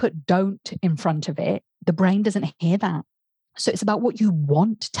when we put don't in front of it, the brain doesn't hear that. So it's about what you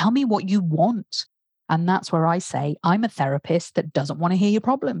want. Tell me what you want. And that's where I say, I'm a therapist that doesn't want to hear your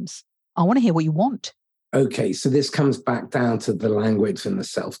problems. I want to hear what you want. Okay, so this comes back down to the language and the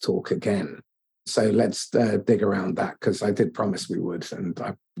self-talk again. So let's dig around that, because I did promise we would, and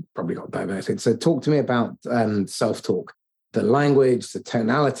I probably got diverted. So talk to me about self-talk, the language, the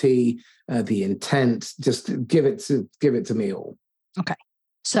tonality, the intent. Just give it to me all. Okay,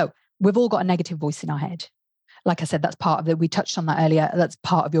 so we've all got a negative voice in our head. Like I said, that's part of it. We touched on that earlier. That's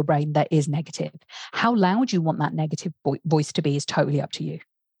part of your brain that is negative. How loud you want that negative voice to be is totally up to you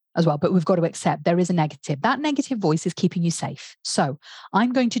as well. But we've got to accept there is a negative. That negative voice is keeping you safe. So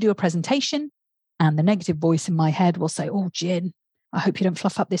I'm going to do a presentation and the negative voice in my head will say, oh, Jin, I hope you don't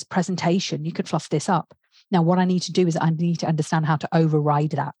fluff up this presentation. You could fluff this up. Now, what I need to do is I need to understand how to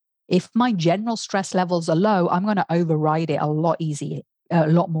override that. If my general stress levels are low, I'm going to override it a lot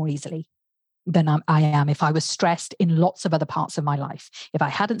more easily. than I am if I was stressed in lots of other parts of my life. If I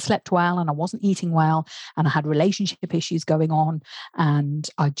hadn't slept well and I wasn't eating well and I had relationship issues going on and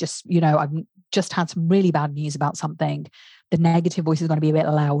I've just had some really bad news about something, the negative voice is going to be a bit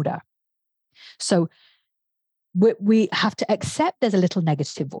louder. So we have to accept there's a little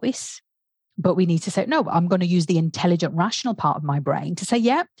negative voice, but we need to say, no, I'm going to use the intelligent, rational part of my brain to say,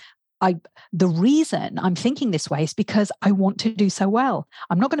 yeah, the reason I'm thinking this way is because I want to do so well.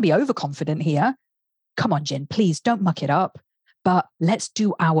 I'm not going to be overconfident here. Come on, Jin, please don't muck it up. But let's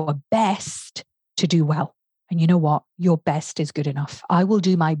do our best to do well. And you know what? Your best is good enough. I will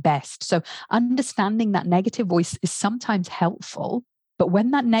do my best. So understanding that negative voice is sometimes helpful. But when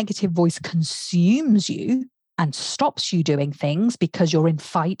that negative voice consumes you and stops you doing things because you're in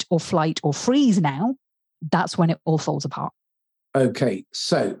fight or flight or freeze now, that's when it all falls apart. Okay,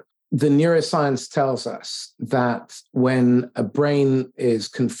 so the neuroscience tells us that when a brain is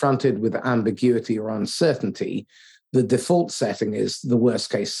confronted with ambiguity or uncertainty, the default setting is the worst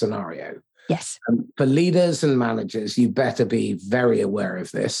case scenario. Yes. For leaders and managers, you better be very aware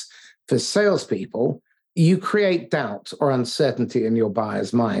of this. For salespeople, you create doubt or uncertainty in your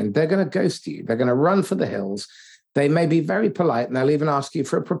buyer's mind, they're going to ghost you. They're going to run for the hills. They may be very polite and they'll even ask you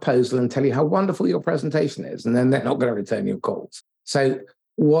for a proposal and tell you how wonderful your presentation is. And then they're not going to return your calls. So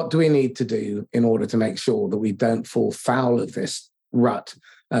what do we need to do in order to make sure that we don't fall foul of this rut,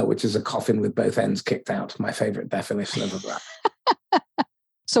 which is a coffin with both ends kicked out? My favorite definition of a rut.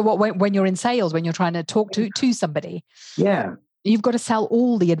 So what, when you're in sales, when you're trying to talk to somebody, yeah, you've got to sell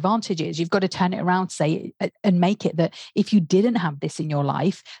all the advantages. You've got to turn it around, say, and make it that if you didn't have this in your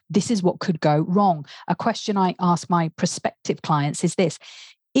life, this is what could go wrong. A question I ask my prospective clients is this: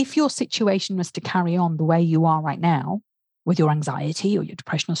 if your situation was to carry on the way you are right now, with your anxiety or your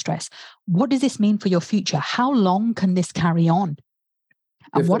depression or stress, what does this mean for your future? How long can this carry on?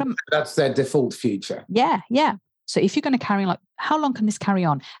 And that's their default future. Yeah. So if you're going to carry on, like, how long can this carry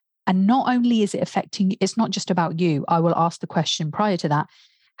on? And not only is it affecting you, it's not just about you. I will ask the question prior to that: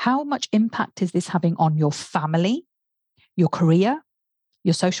 how much impact is this having on your family, your career,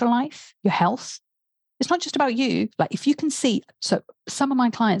 your social life, your health? It's not just about you. Like, if you can see, so some of my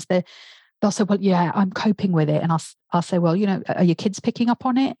clients, they'll say, well, yeah, I'm coping with it. And I'll say, well, are your kids picking up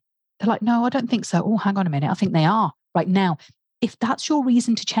on it? They're like, no, I don't think so. Oh, hang on a minute. I think they are right now. If that's your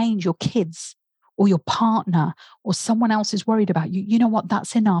reason to change, your kids or your partner or someone else is worried about you, you know what?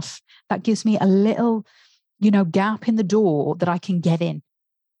 That's enough. That gives me a little, gap in the door that I can get in.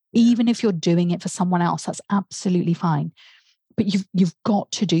 Yeah. Even if you're doing it for someone else, that's absolutely fine. But you've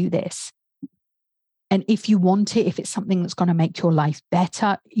got to do this. And if you want it, if it's something that's going to make your life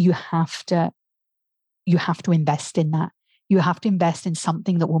better, you have to invest in that. You have to invest in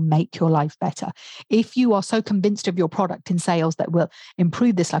something that will make your life better. If you are so convinced of your product in sales that will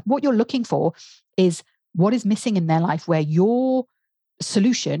improve this life, what you're looking for is what is missing in their life where your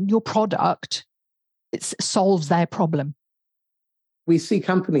solution, your product, it solves their problem. We see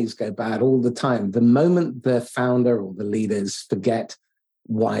companies go bad all the time the moment the founder or the leaders forget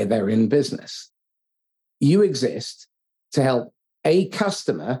why they're in business. You exist to help a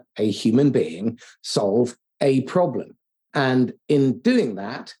customer, a human being, solve a problem. And in doing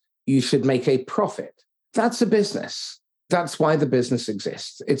that, you should make a profit. That's a business. That's why the business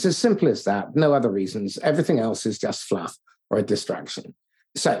exists. It's as simple as that. No other reasons. Everything else is just fluff or a distraction.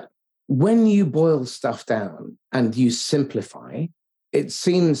 So when you boil stuff down and you simplify, it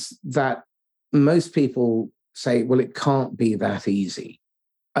seems that most people say, well, it can't be that easy.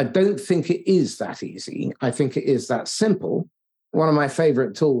 I don't think it is that easy. I think it is that simple. One of my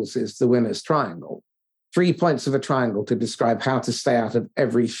favorite tools is the winner's triangle. 3 points of a triangle to describe how to stay out of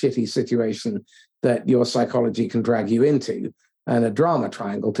every shitty situation that your psychology can drag you into, and a drama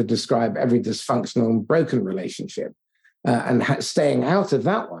triangle to describe every dysfunctional and broken relationship. Staying out of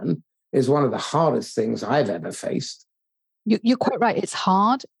that one is one of the hardest things I've ever faced. You're quite right. It's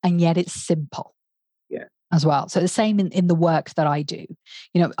hard, and yet it's simple. Yeah. As well. So the same in the work that I do.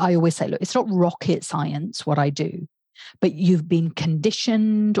 I always say, look, it's not rocket science what I do, but you've been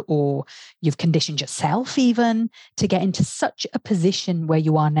conditioned, or you've conditioned yourself even to get into such a position where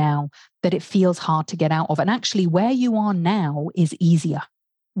you are now that it feels hard to get out of. And actually where you are now is easier.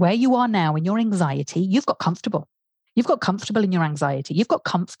 Where you are now in your anxiety, you've got comfortable. You've got comfortable in your anxiety. You've got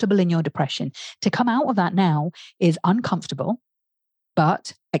comfortable in your depression. To come out of that now is uncomfortable.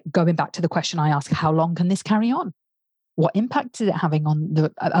 But going back to the question I asked, how long can this carry on? What impact is it having on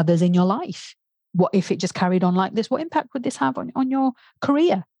the others in your life? What if it just carried on like this? What impact would this have on your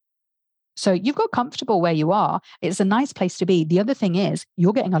career? So you've got comfortable where you are. It's a nice place to be. The other thing is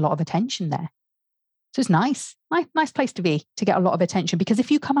you're getting a lot of attention there. So it's nice place to be, to get a lot of attention. Because if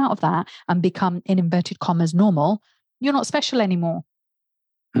you come out of that and become, in inverted commas, normal, you're not special anymore.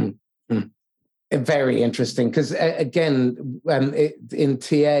 Mm-hmm. Very interesting. Because again, in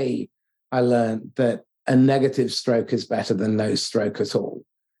TA, I learned that a negative stroke is better than no stroke at all.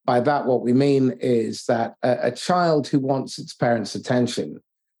 By that, what we mean is that a child who wants its parents' attention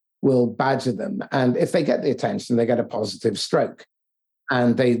will badger them. And if they get the attention, they get a positive stroke.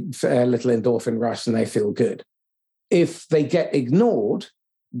 And they a little endorphin rush and they feel good. If they get ignored,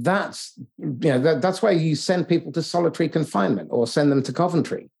 that's why you send people to solitary confinement or send them to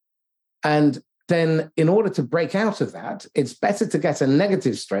Coventry. And then in order to break out of that, it's better to get a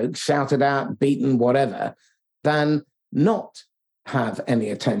negative stroke, shouted out, beaten, whatever, than not have any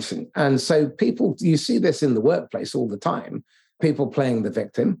attention. And so people, you see this in the workplace all the time, people playing the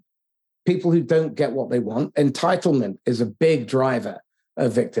victim, people who don't get what they want. Entitlement is a big driver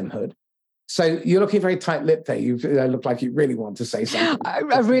of victimhood. So you're looking very tight-lipped there. You look like you really want to say something.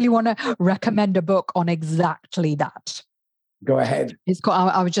 I really want to recommend a book on exactly that. Go ahead. It's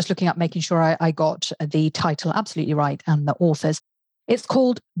called, I was just looking up, making sure I got the title absolutely right and the authors. It's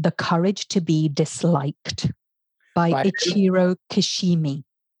called The Courage to be Disliked by Ichiro Kishimi.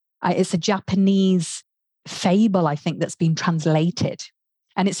 It's a Japanese fable, I think, that's been translated.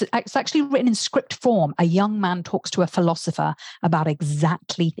 And it's actually written in script form. A young man talks to a philosopher about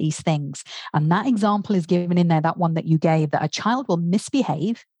exactly these things. And that example is given in there, that one that you gave, that a child will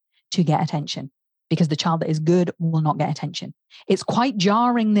misbehave to get attention because the child that is good will not get attention. It's quite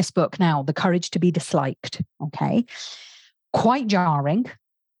jarring, this book now, The Courage to be Disliked. Okay. Quite jarring,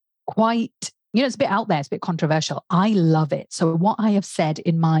 it's a bit out there, it's a bit controversial. I love it. So what I have said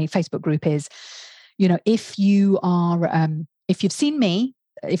in my Facebook group is, if you are, if you've seen me,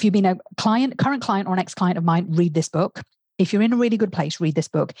 if you've been a client, current client or an ex-client of mine, read this book. If you're in a really good place, read this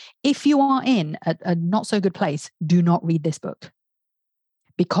book. If you are in a not so good place, do not read this book,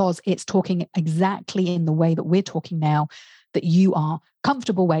 because it's talking exactly in the way that we're talking now, that you are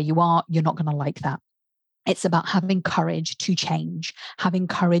comfortable where you are. You're not going to like that. It's about having courage to change, having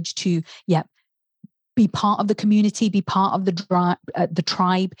courage to, be part of the community, be part of the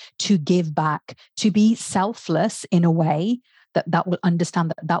tribe, to give back, to be selfless in a way that will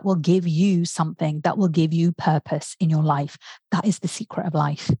understand that will give you something, that will give you purpose in your life. That is the secret of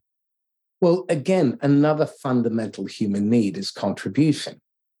life. Well, again, another fundamental human need is contribution.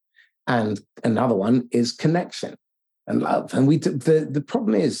 And another one is connection and love. And the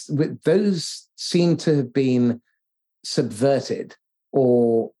problem is those seem to have been subverted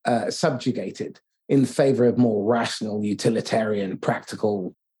or subjugated in favor of more rational, utilitarian,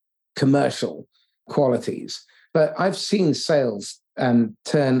 practical, commercial qualities. But I've seen sales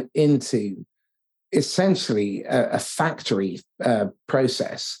turn into essentially a factory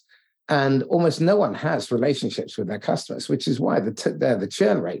process, and almost no one has relationships with their customers, which is why the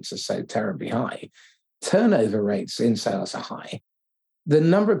churn rates are so terribly high. Turnover rates in sales are high. The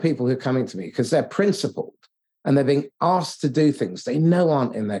number of people who are coming to me because they're principled and they're being asked to do things they know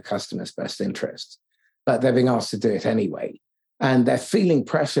aren't in their customers' best interest, but they're being asked to do it anyway. And they're feeling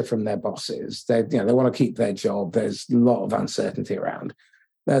pressure from their bosses. They want to keep their job. There's a lot of uncertainty around.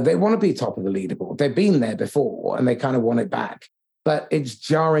 They want to be top of the leaderboard. They've been there before and they kind of want it back, but it's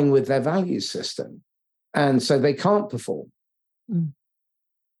jarring with their value system. And so they can't perform. Mm.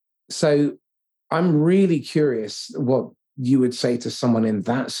 So I'm really curious what you would say to someone in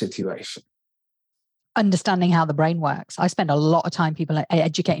that situation. Understanding how the brain works. I spend a lot of time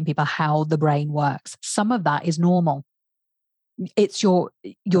educating people how the brain works. Some of that is normal. It's your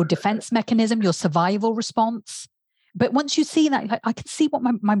defense mechanism, your survival response. But once you see that, I can see what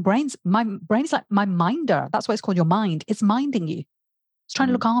my brain's like my minder. That's why it's called your mind. It's minding you. It's trying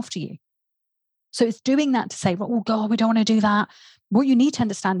to look after you. So it's doing that to say, oh God, we don't want to do that. What you need to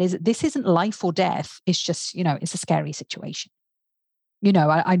understand is that this isn't life or death. It's just, it's a scary situation.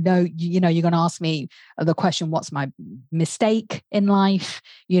 I know, you're going to ask me the question, what's my mistake in life?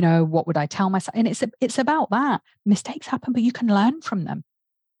 What would I tell myself? And it's about that. Mistakes happen, but you can learn from them.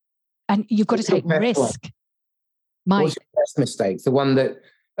 And you've got to take risk. What's your best mistake? The one that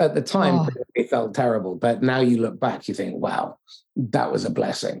at the time it felt terrible, but now you look back, you think, wow, that was a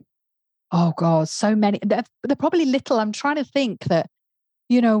blessing. Oh God, so many. They're probably little. I'm trying to think that,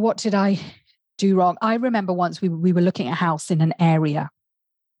 what did I do wrong? I remember once we were looking at a house in an area,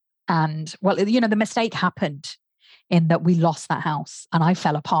 and the mistake happened in that we lost that house and I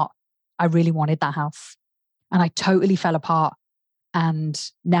fell apart. I really wanted that house and I totally fell apart. And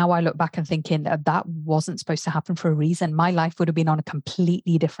now I look back and thinking that wasn't supposed to happen for a reason. My life would have been on a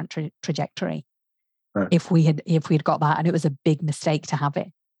completely different trajectory if we had got that. And it was a big mistake to have it.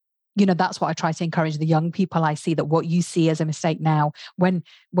 That's what I try to encourage the young people I see, that what you see as a mistake now, when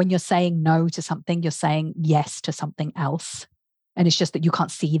you're saying no to something, you're saying yes to something else. And it's just that you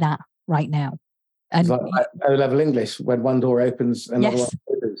can't see that right now. And it's like O-level English, when one door opens, another one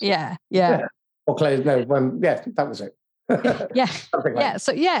opens. Yeah. Or close. No, that was it.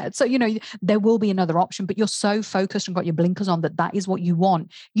 So there will be another option, but you're so focused and got your blinkers on that is what you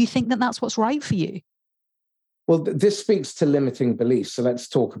want. You think that that's what's right for you. Well, this speaks to limiting beliefs. So let's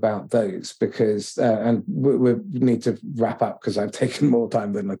talk about those, because, and we need to wrap up because I've taken more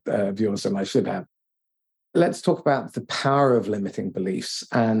time of yours than I should have. Let's talk about the power of limiting beliefs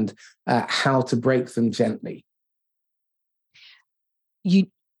and how to break them gently.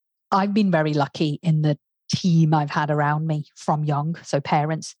 I've been very lucky in the team I've had around me from young. So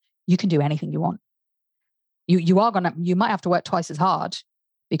parents, you can do anything you want. You might have to work twice as hard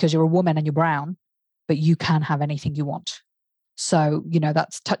because you're a woman and you're brown, but you can have anything you want. So,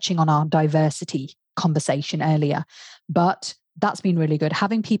 that's touching on our diversity conversation earlier, but that's been really good.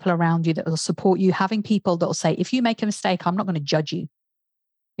 Having people around you that will support you, having people that will say, if you make a mistake, I'm not going to judge you.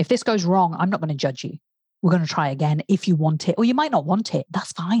 If this goes wrong, I'm not going to judge you. We're going to try again if you want it, or you might not want it.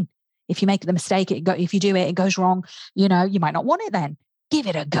 That's fine. If you make the mistake, if you do it, it goes wrong, you might not want it then. Give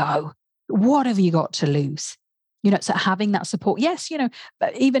it a go. What have you got to lose? So having that support, yes,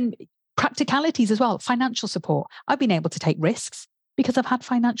 but even practicalities as well, financial support. I've been able to take risks because I've had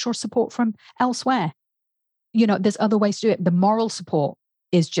financial support from elsewhere. There's other ways to do it. The moral support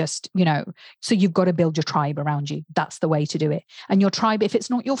is just, so you've got to build your tribe around you. That's the way to do it. And your tribe, if it's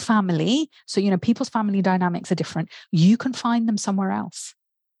not your family, so, people's family dynamics are different, you can find them somewhere else.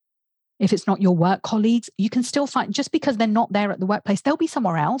 If it's not your work colleagues, you can still find, just because they're not there at the workplace, they'll be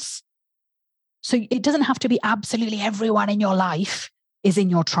somewhere else. So it doesn't have to be absolutely everyone in your life is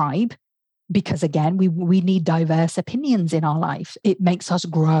in your tribe, because again, we need diverse opinions in our life. It makes us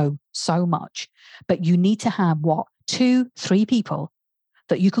grow so much. But you need to have 2, 3 people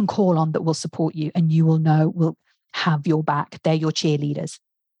that you can call on that will support you, and you will know will have your back. They're your cheerleaders.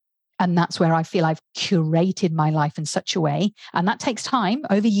 And that's where I feel I've curated my life in such a way. And that takes time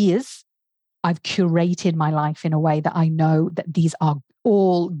over years. I've curated my life in a way that I know that these are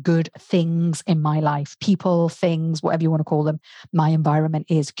all good things in my life. People, things, whatever you want to call them. My environment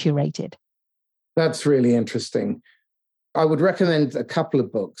is curated. That's really interesting. I would recommend a couple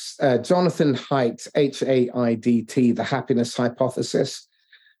of books. Jonathan Haidt, Haidt, The Happiness Hypothesis.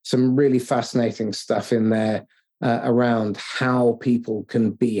 Some really fascinating stuff in there around how people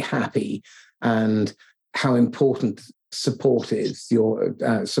can be happy and how important support is, your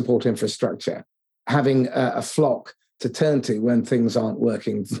support infrastructure. Having a flock to turn to when things aren't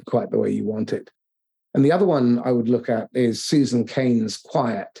working quite the way you want it. And the other one I would look at is Susan Cain's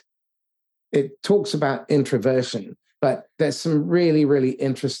Quiet. It talks about introversion, but there's some really, really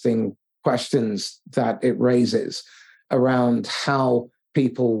interesting questions that it raises around how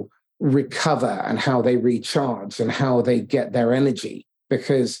people recover and how they recharge and how they get their energy.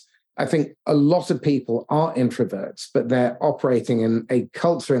 Because I think a lot of people are introverts, but they're operating in a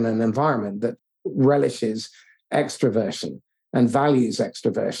culture and an environment that relishes extroversion and values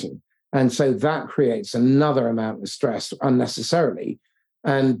extroversion. And so that creates another amount of stress unnecessarily.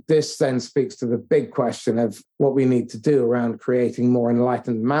 And this then speaks to the big question of what we need to do around creating more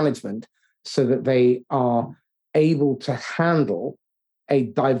enlightened management so that they are able to handle a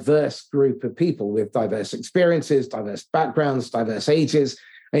diverse group of people with diverse experiences, diverse backgrounds, diverse ages.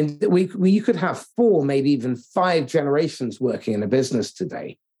 And you could have 4, maybe even 5 generations working in a business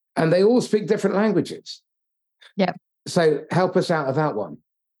today, and they all speak different languages. Yeah. So help us out of that one.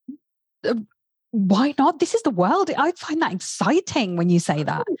 Why not? This is the world. I find that exciting when you say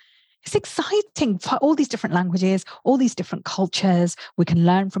that. It's exciting for all these different languages, all these different cultures. We can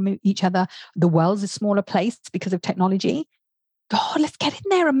learn from each other. The world's a smaller place because of technology. God, let's get in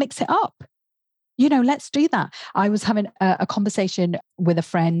there and mix it up. Let's do that. I was having a conversation with a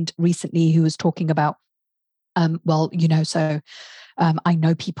friend recently who was talking about, I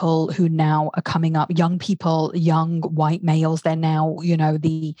know people who now are coming up, young people, young white males, they're now,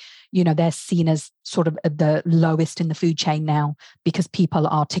 they're seen as sort of the lowest in the food chain now because people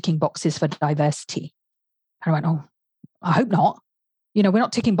are ticking boxes for diversity. And I went, oh, I hope not. We're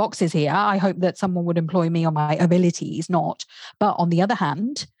not ticking boxes here. I hope that someone would employ me on my abilities, not. But on the other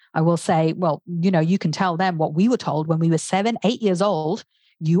hand, I will say, well, you can tell them what we were told when we were 7, 8 years old.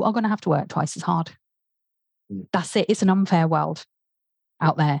 You are going to have to work twice as hard. That's it. It's an unfair world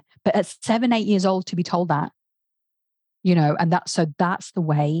out there. But at 7, 8 years old to be told that, and that's the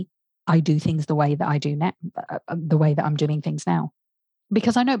way I do things, the way that I do now, the way that I'm doing things now.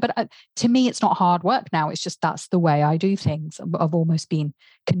 because I know, but to me, it's not hard work now. It's just that's the way I do things. I've almost been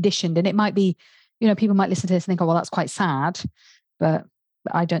conditioned. And it might be, people might listen to this and think, oh, well, that's quite sad. But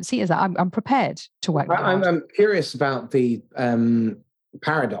I don't see it as that. I'm prepared to work hard. I'm curious about the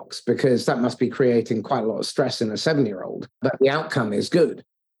paradox, because that must be creating quite a lot of stress in a 7-year-old. But the outcome is good,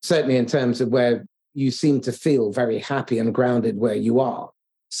 certainly in terms of where you seem to feel very happy and grounded where you are.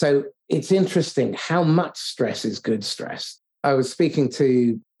 So it's interesting how much stress is good stress. I was speaking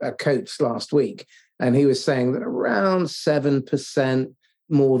to a coach last week, and he was saying that around 7%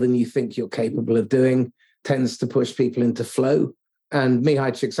 more than you think you're capable of doing tends to push people into flow. And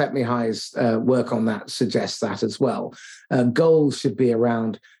Mihai Csikszentmihalyi's work on that suggests that as well. Goals should be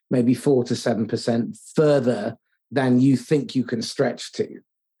around maybe 4 to 7% further than you think you can stretch to.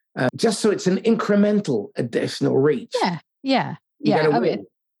 Just so it's an incremental additional reach. Yeah.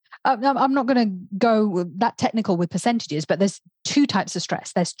 I'm not going to go that technical with percentages, but there's 2 types of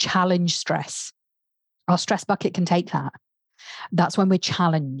stress. There's challenge stress. Our stress bucket can take that. That's when we're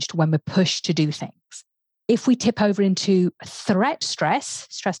challenged, when we're pushed to do things. If we tip over into threat stress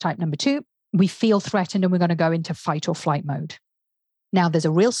type number 2, we feel threatened and we're going to go into fight or flight mode. Now, there's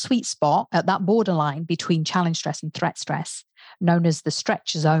a real sweet spot at that borderline between challenge stress and threat stress, known as the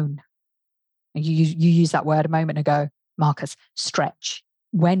stretch zone. You used that word a moment ago, Marcus, stretch.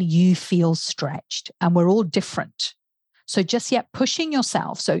 When you feel stretched, and we're all different. So just yet pushing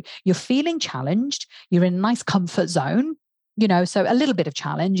yourself. So you're feeling challenged, you're in a nice comfort zone, so a little bit of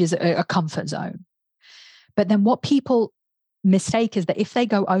challenge is a comfort zone. But then what people mistake is that if they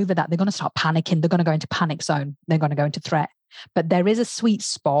go over that, they're going to start panicking. They're going to go into panic zone. They're going to go into threat. But there is a sweet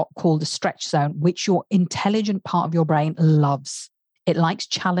spot called the stretch zone, which your intelligent part of your brain loves. It likes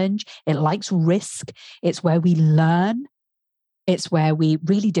challenge. It likes risk. It's where we learn. It's where we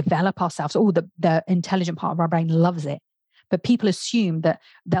really develop ourselves. Oh, the intelligent part of our brain loves it. But people assume that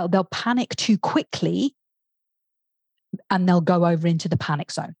they'll panic too quickly and they'll go over into the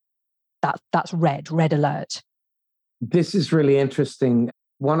panic zone. That's red alert. This is really interesting.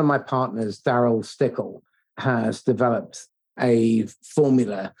 One of my partners, Daryl Stickle, has developed a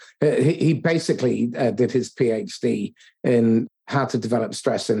formula. He basically did his PhD in how to develop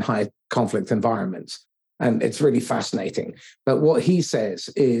stress in high conflict environments. And it's really fascinating. But what he says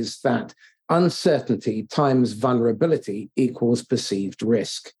is that uncertainty times vulnerability equals perceived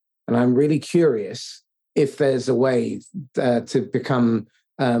risk. And I'm really curious if there's a way to become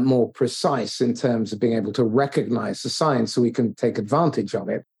more precise in terms of being able to recognize the signs so we can take advantage of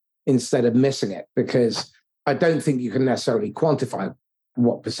it instead of missing it. Because I don't think you can necessarily quantify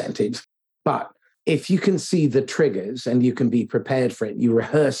what percentage, but if you can see the triggers and you can be prepared for it, you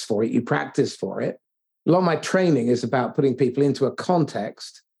rehearse for it, you practice for it. A lot of my training is about putting people into a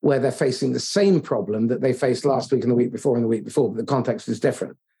context where they're facing the same problem that they faced last week and the week before and the week before, but the context is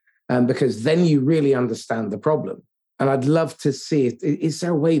different. Because then you really understand the problem. And I'd love to see it. Is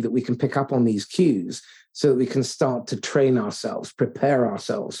there a way that we can pick up on these cues so that we can start to train ourselves, prepare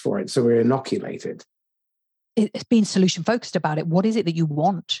ourselves for it so we're inoculated? It's being solution focused about it. What is it that you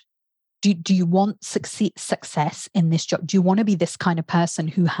want? Do you want success in this job? Do you want to be this kind of person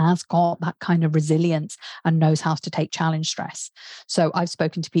who has got that kind of resilience and knows how to take challenge stress? So I've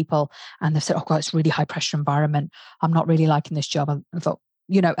spoken to people and they've said, oh God, it's a really high pressure environment. I'm not really liking this job. I thought,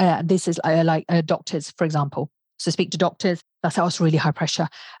 this is like doctors, for example. So speak to doctors, they'll say, oh, it's really high pressure.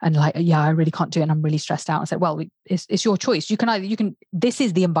 And I really can't do it. And I'm really stressed out. I said, well, it's your choice. This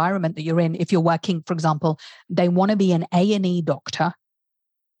is the environment that you're in. If you're working, for example, they want to be an A&E doctor,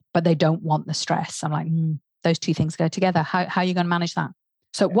 but they don't want the stress. I'm like, those two things go together. How are you going to manage that?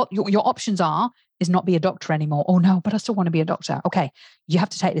 So what your options are is not be a doctor anymore. Oh no, but I still want to be a doctor. Okay, you have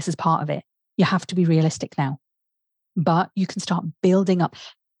to take this as part of it. You have to be realistic now. But you can start building up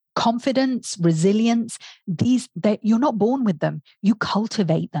confidence, resilience. You're not born with them. You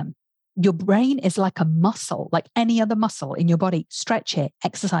cultivate them. Your brain is like a muscle, like any other muscle in your body. Stretch it,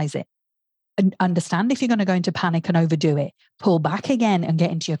 exercise it. And understand if you're going to go into panic and overdo it. Pull back again and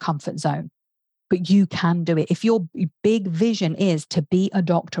get into your comfort zone. But you can do it. If your big vision is to be a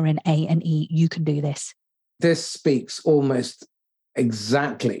doctor in A&E, you can do this. This speaks almost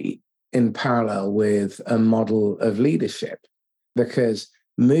exactly in parallel with a model of leadership, because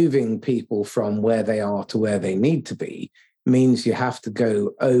moving people from where they are to where they need to be means you have to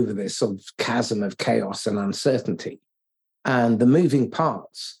go over this sort of chasm of chaos and uncertainty. And the moving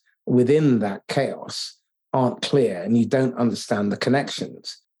parts within that chaos aren't clear and you don't understand the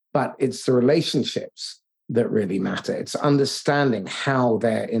connections, but it's the relationships that really matter. It's understanding how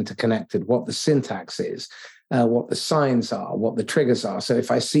they're interconnected, what the syntax is, what the signs are, what the triggers are. So if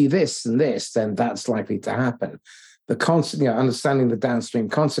I see this and this, then that's likely to happen. understanding the downstream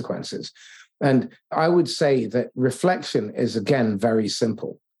consequences. And I would say that reflection is, again, very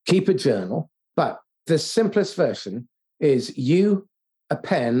simple. Keep a journal, but the simplest version is you, a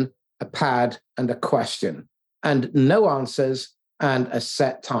pen, a pad, and a question, and no answers, and a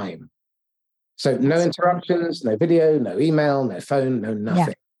set time. So no interruptions, no video, no email, no phone, no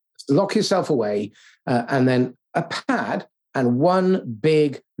nothing. Yeah. Lock yourself away, and then a pad and one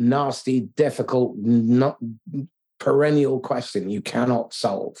big, nasty, difficult, not perennial question you cannot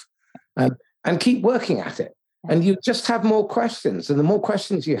solve. And keep working at it. And you just have more questions. And the more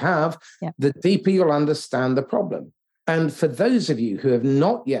questions you have, the deeper you'll understand the problem. And for those of you who have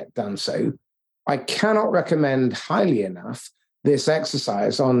not yet done so, I cannot recommend highly enough this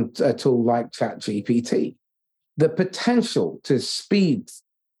exercise on a tool like ChatGPT. The potential to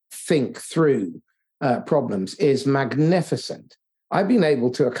think through problems is magnificent. I've been able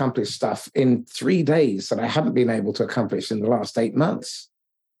to accomplish stuff in 3 days that I haven't been able to accomplish in the last 8 months.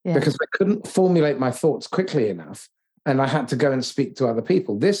 Yeah. Because I couldn't formulate my thoughts quickly enough, and I had to go and speak to other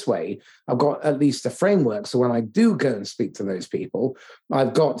people. This way, I've got at least a framework, so when I do go and speak to those people,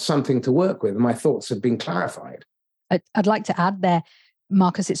 I've got something to work with, and my thoughts have been clarified. I'd like to add there,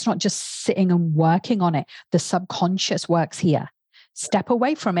 Marcus, it's not just sitting and working on it. The subconscious works here. Step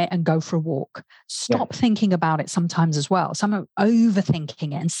away from it and go for a walk. Stop thinking about it sometimes as well. Some are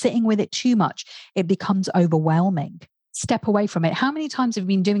overthinking it and sitting with it too much. It becomes overwhelming. Step away from it. How many times have you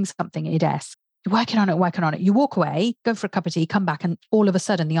been doing something at your desk? You're working on it. You walk away, go for a cup of tea, come back, and all of a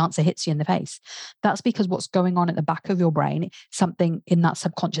sudden the answer hits you in the face. That's because what's going on at the back of your brain, something in that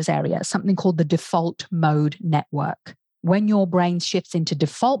subconscious area, something called the default mode network. When your brain shifts into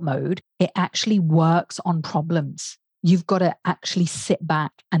default mode, it actually works on problems. You've got to actually sit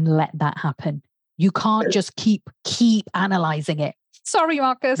back and let that happen. You can't just keep analyzing it. Sorry,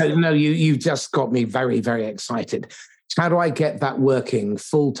 Marcus. No, you just got me very, very excited. How do I get that working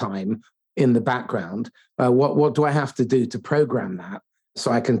full time in the background? What do I have to do to program that so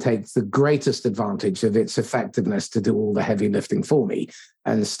I can take the greatest advantage of its effectiveness to do all the heavy lifting for me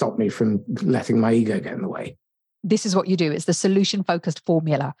and stop me from letting my ego get in the way? This is what you do. It's the solution-focused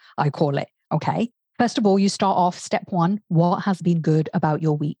formula, I call it. Okay. First of all, you start off step 1. What has been good about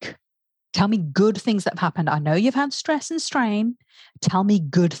your week? Tell me good things that have happened. I know you've had stress and strain. Tell me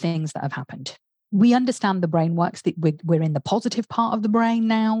good things that have happened. We understand the brain works, that we're in the positive part of the brain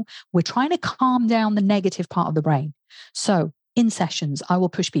now. We're trying to calm down the negative part of the brain. So in sessions, I will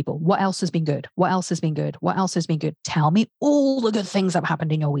push people. What else has been good? What else has been good? What else has been good? Tell me all the good things that have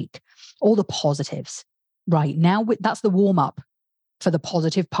happened in your week, all the positives. Right now, that's the warm up for the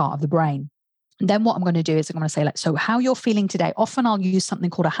positive part of the brain. And then what I'm going to do is I'm going to say, so how you're feeling today. Often I'll use something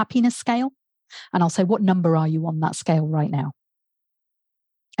called a happiness scale. And I'll say, what number are you on that scale right now?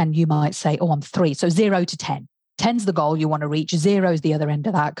 And you might say, I'm 3. So 0 to 10. 10's the goal you want to reach. 0 is the other end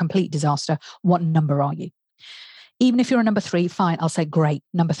of that. Complete disaster. What number are you? Even if you're a number 3, fine. I'll say, great,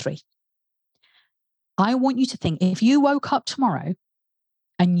 number 3. I want you to think, if you woke up tomorrow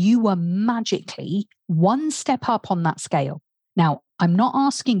and you were magically 1 step up on that scale. Now, I'm not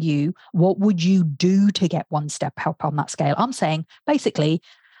asking you, what would you do to get 1 step up on that scale? I'm saying, basically,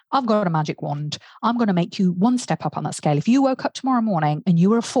 I've got a magic wand. I'm going to make you 1 step up on that scale. If you woke up tomorrow morning and you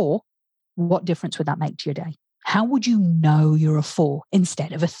were a 4, what difference would that make to your day? How would you know you're a 4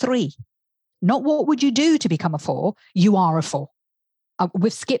 instead of a 3? Not what would you do to become a 4? You are a 4.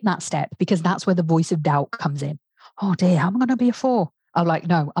 We've skipped that step because that's where the voice of doubt comes in. Oh dear, I'm going to be a 4. I'm like,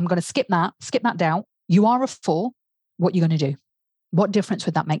 no, I'm going to skip that doubt. You are a 4. What are you going to do? What difference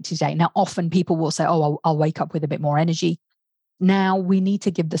would that make today? Now, often people will say, I'll wake up with a bit more energy. Now we need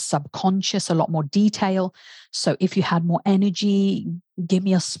to give the subconscious a lot more detail. So if you had more energy, give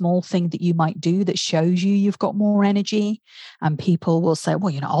me a small thing that you might do that shows you've got more energy. And people will say,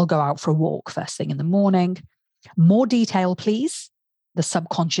 I'll go out for a walk first thing in the morning. More detail, please. The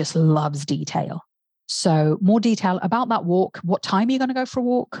subconscious loves detail. So more detail about that walk. What time are you going to go for a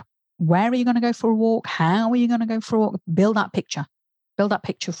walk? Where are you going to go for a walk? How are you going to go for a walk? Build that picture. Build that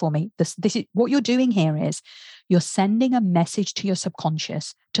picture for me. This is what you're doing here is you're sending a message to your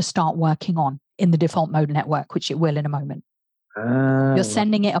subconscious to start working on in the default mode network, which it will in a moment. You're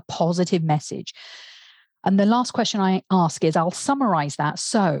sending it a positive message. And the last question I ask is, I'll summarize that.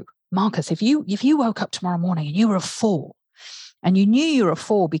 So, Marcus, if you woke up tomorrow morning and you were a 4, and you knew you were a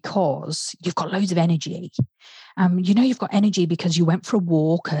 4 because you've got loads of energy. You've got energy because you went for a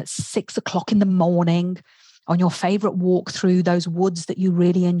walk at 6 o'clock in the morning on your favorite walk through those woods that you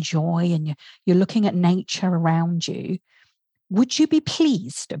really enjoy, and you're looking at nature around you. Would you be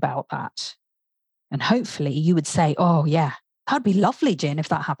pleased about that? And hopefully you would say, oh yeah, that'd be lovely, Jen, if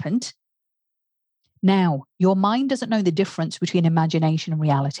that happened. Now, your mind doesn't know the difference between imagination and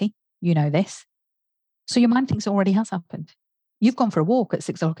reality. You know this. So your mind thinks it already has happened. You've gone for a walk at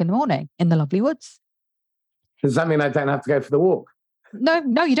 6 o'clock in the morning in the lovely woods. Does that mean I don't have to go for the walk?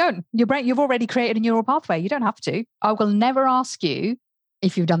 No, you don't. Your brain, you've already created a neural pathway. You don't have to. I will never ask you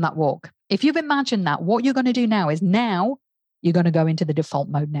if you've done that walk. If you've imagined that, what you're going to do now is you're going to go into the default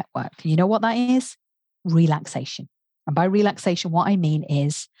mode network. You know what that is? Relaxation. And by relaxation, what I mean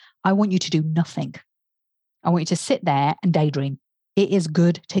is I want you to do nothing. I want you to sit there and daydream. It is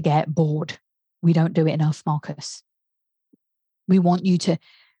good to get bored. We don't do it enough, Marcus. We want you to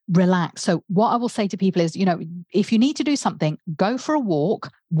relax. So what I will say to people is, if you need to do something, go for a walk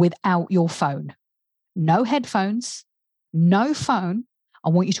without your phone. No headphones, no phone. I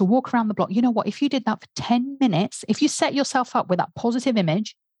want you to walk around the block. You know what? If you did that for 10 minutes, if you set yourself up with that positive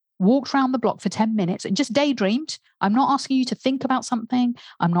image, walked around the block for 10 minutes and just daydreamed. I'm not asking you to think about something.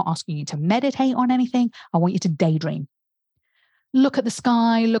 I'm not asking you to meditate on anything. I want you to daydream. Look at the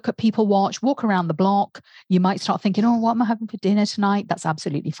sky, look at people watch, walk around the block. You might start thinking, oh, what am I having for dinner tonight? That's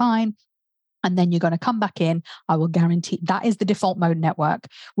absolutely fine. And then you're going to come back in. I will guarantee that is the default mode network,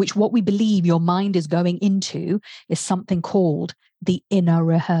 which what we believe your mind is going into is something called the inner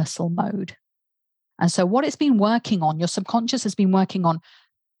rehearsal mode. And so what it's been working on, your subconscious has been working on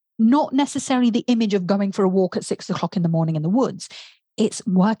not necessarily the image of going for a walk at 6 o'clock in the morning in the woods. It's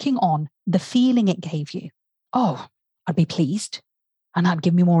working on the feeling it gave you. Oh, I'd be pleased and that'd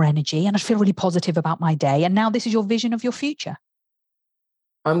give me more energy and I'd feel really positive about my day. And now this is your vision of your future.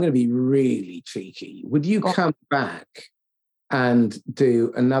 I'm going to be really cheeky. Would you come back and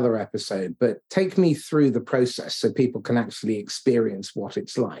do another episode, but take me through the process so people can actually experience what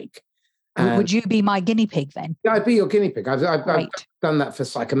it's like? Would you be my guinea pig then? Yeah, I'd be your guinea pig. I've done that for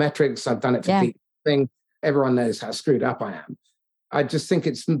psychometrics. I've done it for deep thing. Everyone knows how screwed up I am. I just think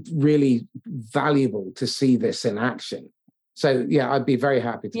it's really valuable to see this in action. So yeah, I'd be very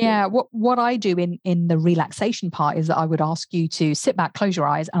happy to. Yeah, what I do in the relaxation part is that I would ask you to sit back, close your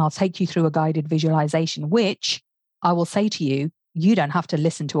eyes, and I'll take you through a guided visualization, which I will say to you, you don't have to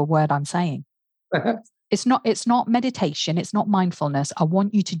listen to a word I'm saying. It's not meditation. It's not mindfulness. I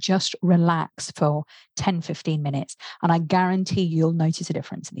want you to just relax for 10, 15 minutes. And I guarantee you'll notice a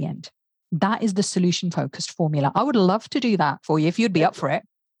difference in the end. That is the solution-focused formula. I would love to do that for you if you'd be up for it.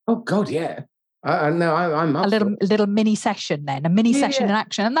 Oh, God, yeah. I'm up for it. A little mini session then, a mini session in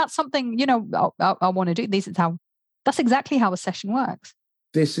action. And that's something, I want to do. That's exactly how a session works.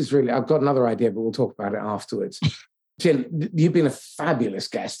 This is really, I've got another idea, but we'll talk about it afterwards. Jen, you've been a fabulous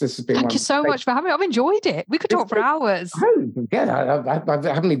guest. This has been. Thank you so much for having me. I've enjoyed it. We could talk for hours. Oh, yeah, I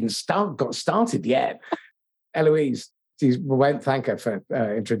haven't even got started yet. Eloise, we won't thank her for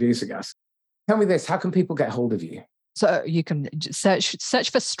introducing us. Tell me this: how can people get hold of you? So you can search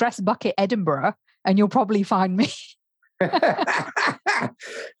for Stress Bucket Edinburgh, and you'll probably find me. That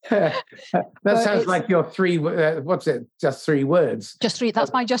sounds like your three. What's it? Just 3 words. Just 3.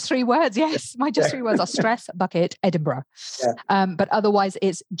 That's my just 3 words. Yes, my just 3 words are Stress Bucket Edinburgh. Yeah. But otherwise,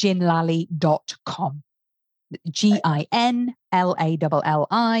 it's ginlally.com.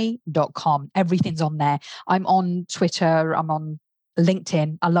 GINLALLI.com. Everything's on there. I'm on Twitter. I'm on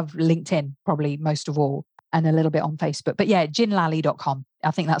LinkedIn. I love LinkedIn probably most of all, and a little bit on Facebook. But yeah, ginlally.com. I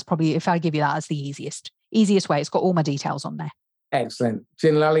think that's probably, if I give you that, that's the easiest way. It's got all my details on there. Excellent.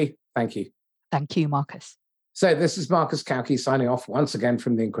 Gin Lally, thank you. Thank you, Marcus. So this is Marcus Kauke signing off once again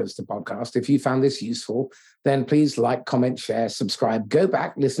from the Inquisitor podcast. If you found this useful, then please like, comment, share, subscribe, go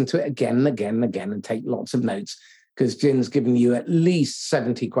back, listen to it again and again and again, and take lots of notes, because Gin's given you at least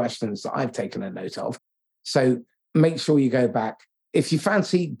 70 questions that I've taken a note of. So make sure you go back. If you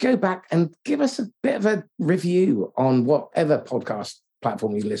fancy, go back and give us a bit of a review on whatever podcast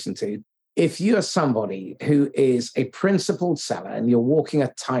platform you listen to. If you are somebody who is a principled seller and you're walking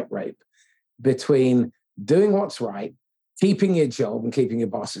a tightrope between doing what's right, keeping your job and keeping your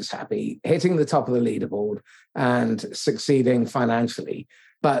bosses happy, hitting the top of the leaderboard and succeeding financially,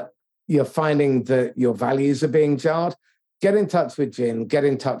 but you're finding that your values are being jarred, get in touch with Gin, get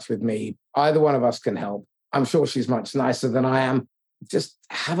in touch with me. Either one of us can help. I'm sure she's much nicer than I am. Just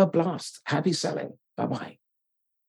have a blast. Happy selling. Bye-bye.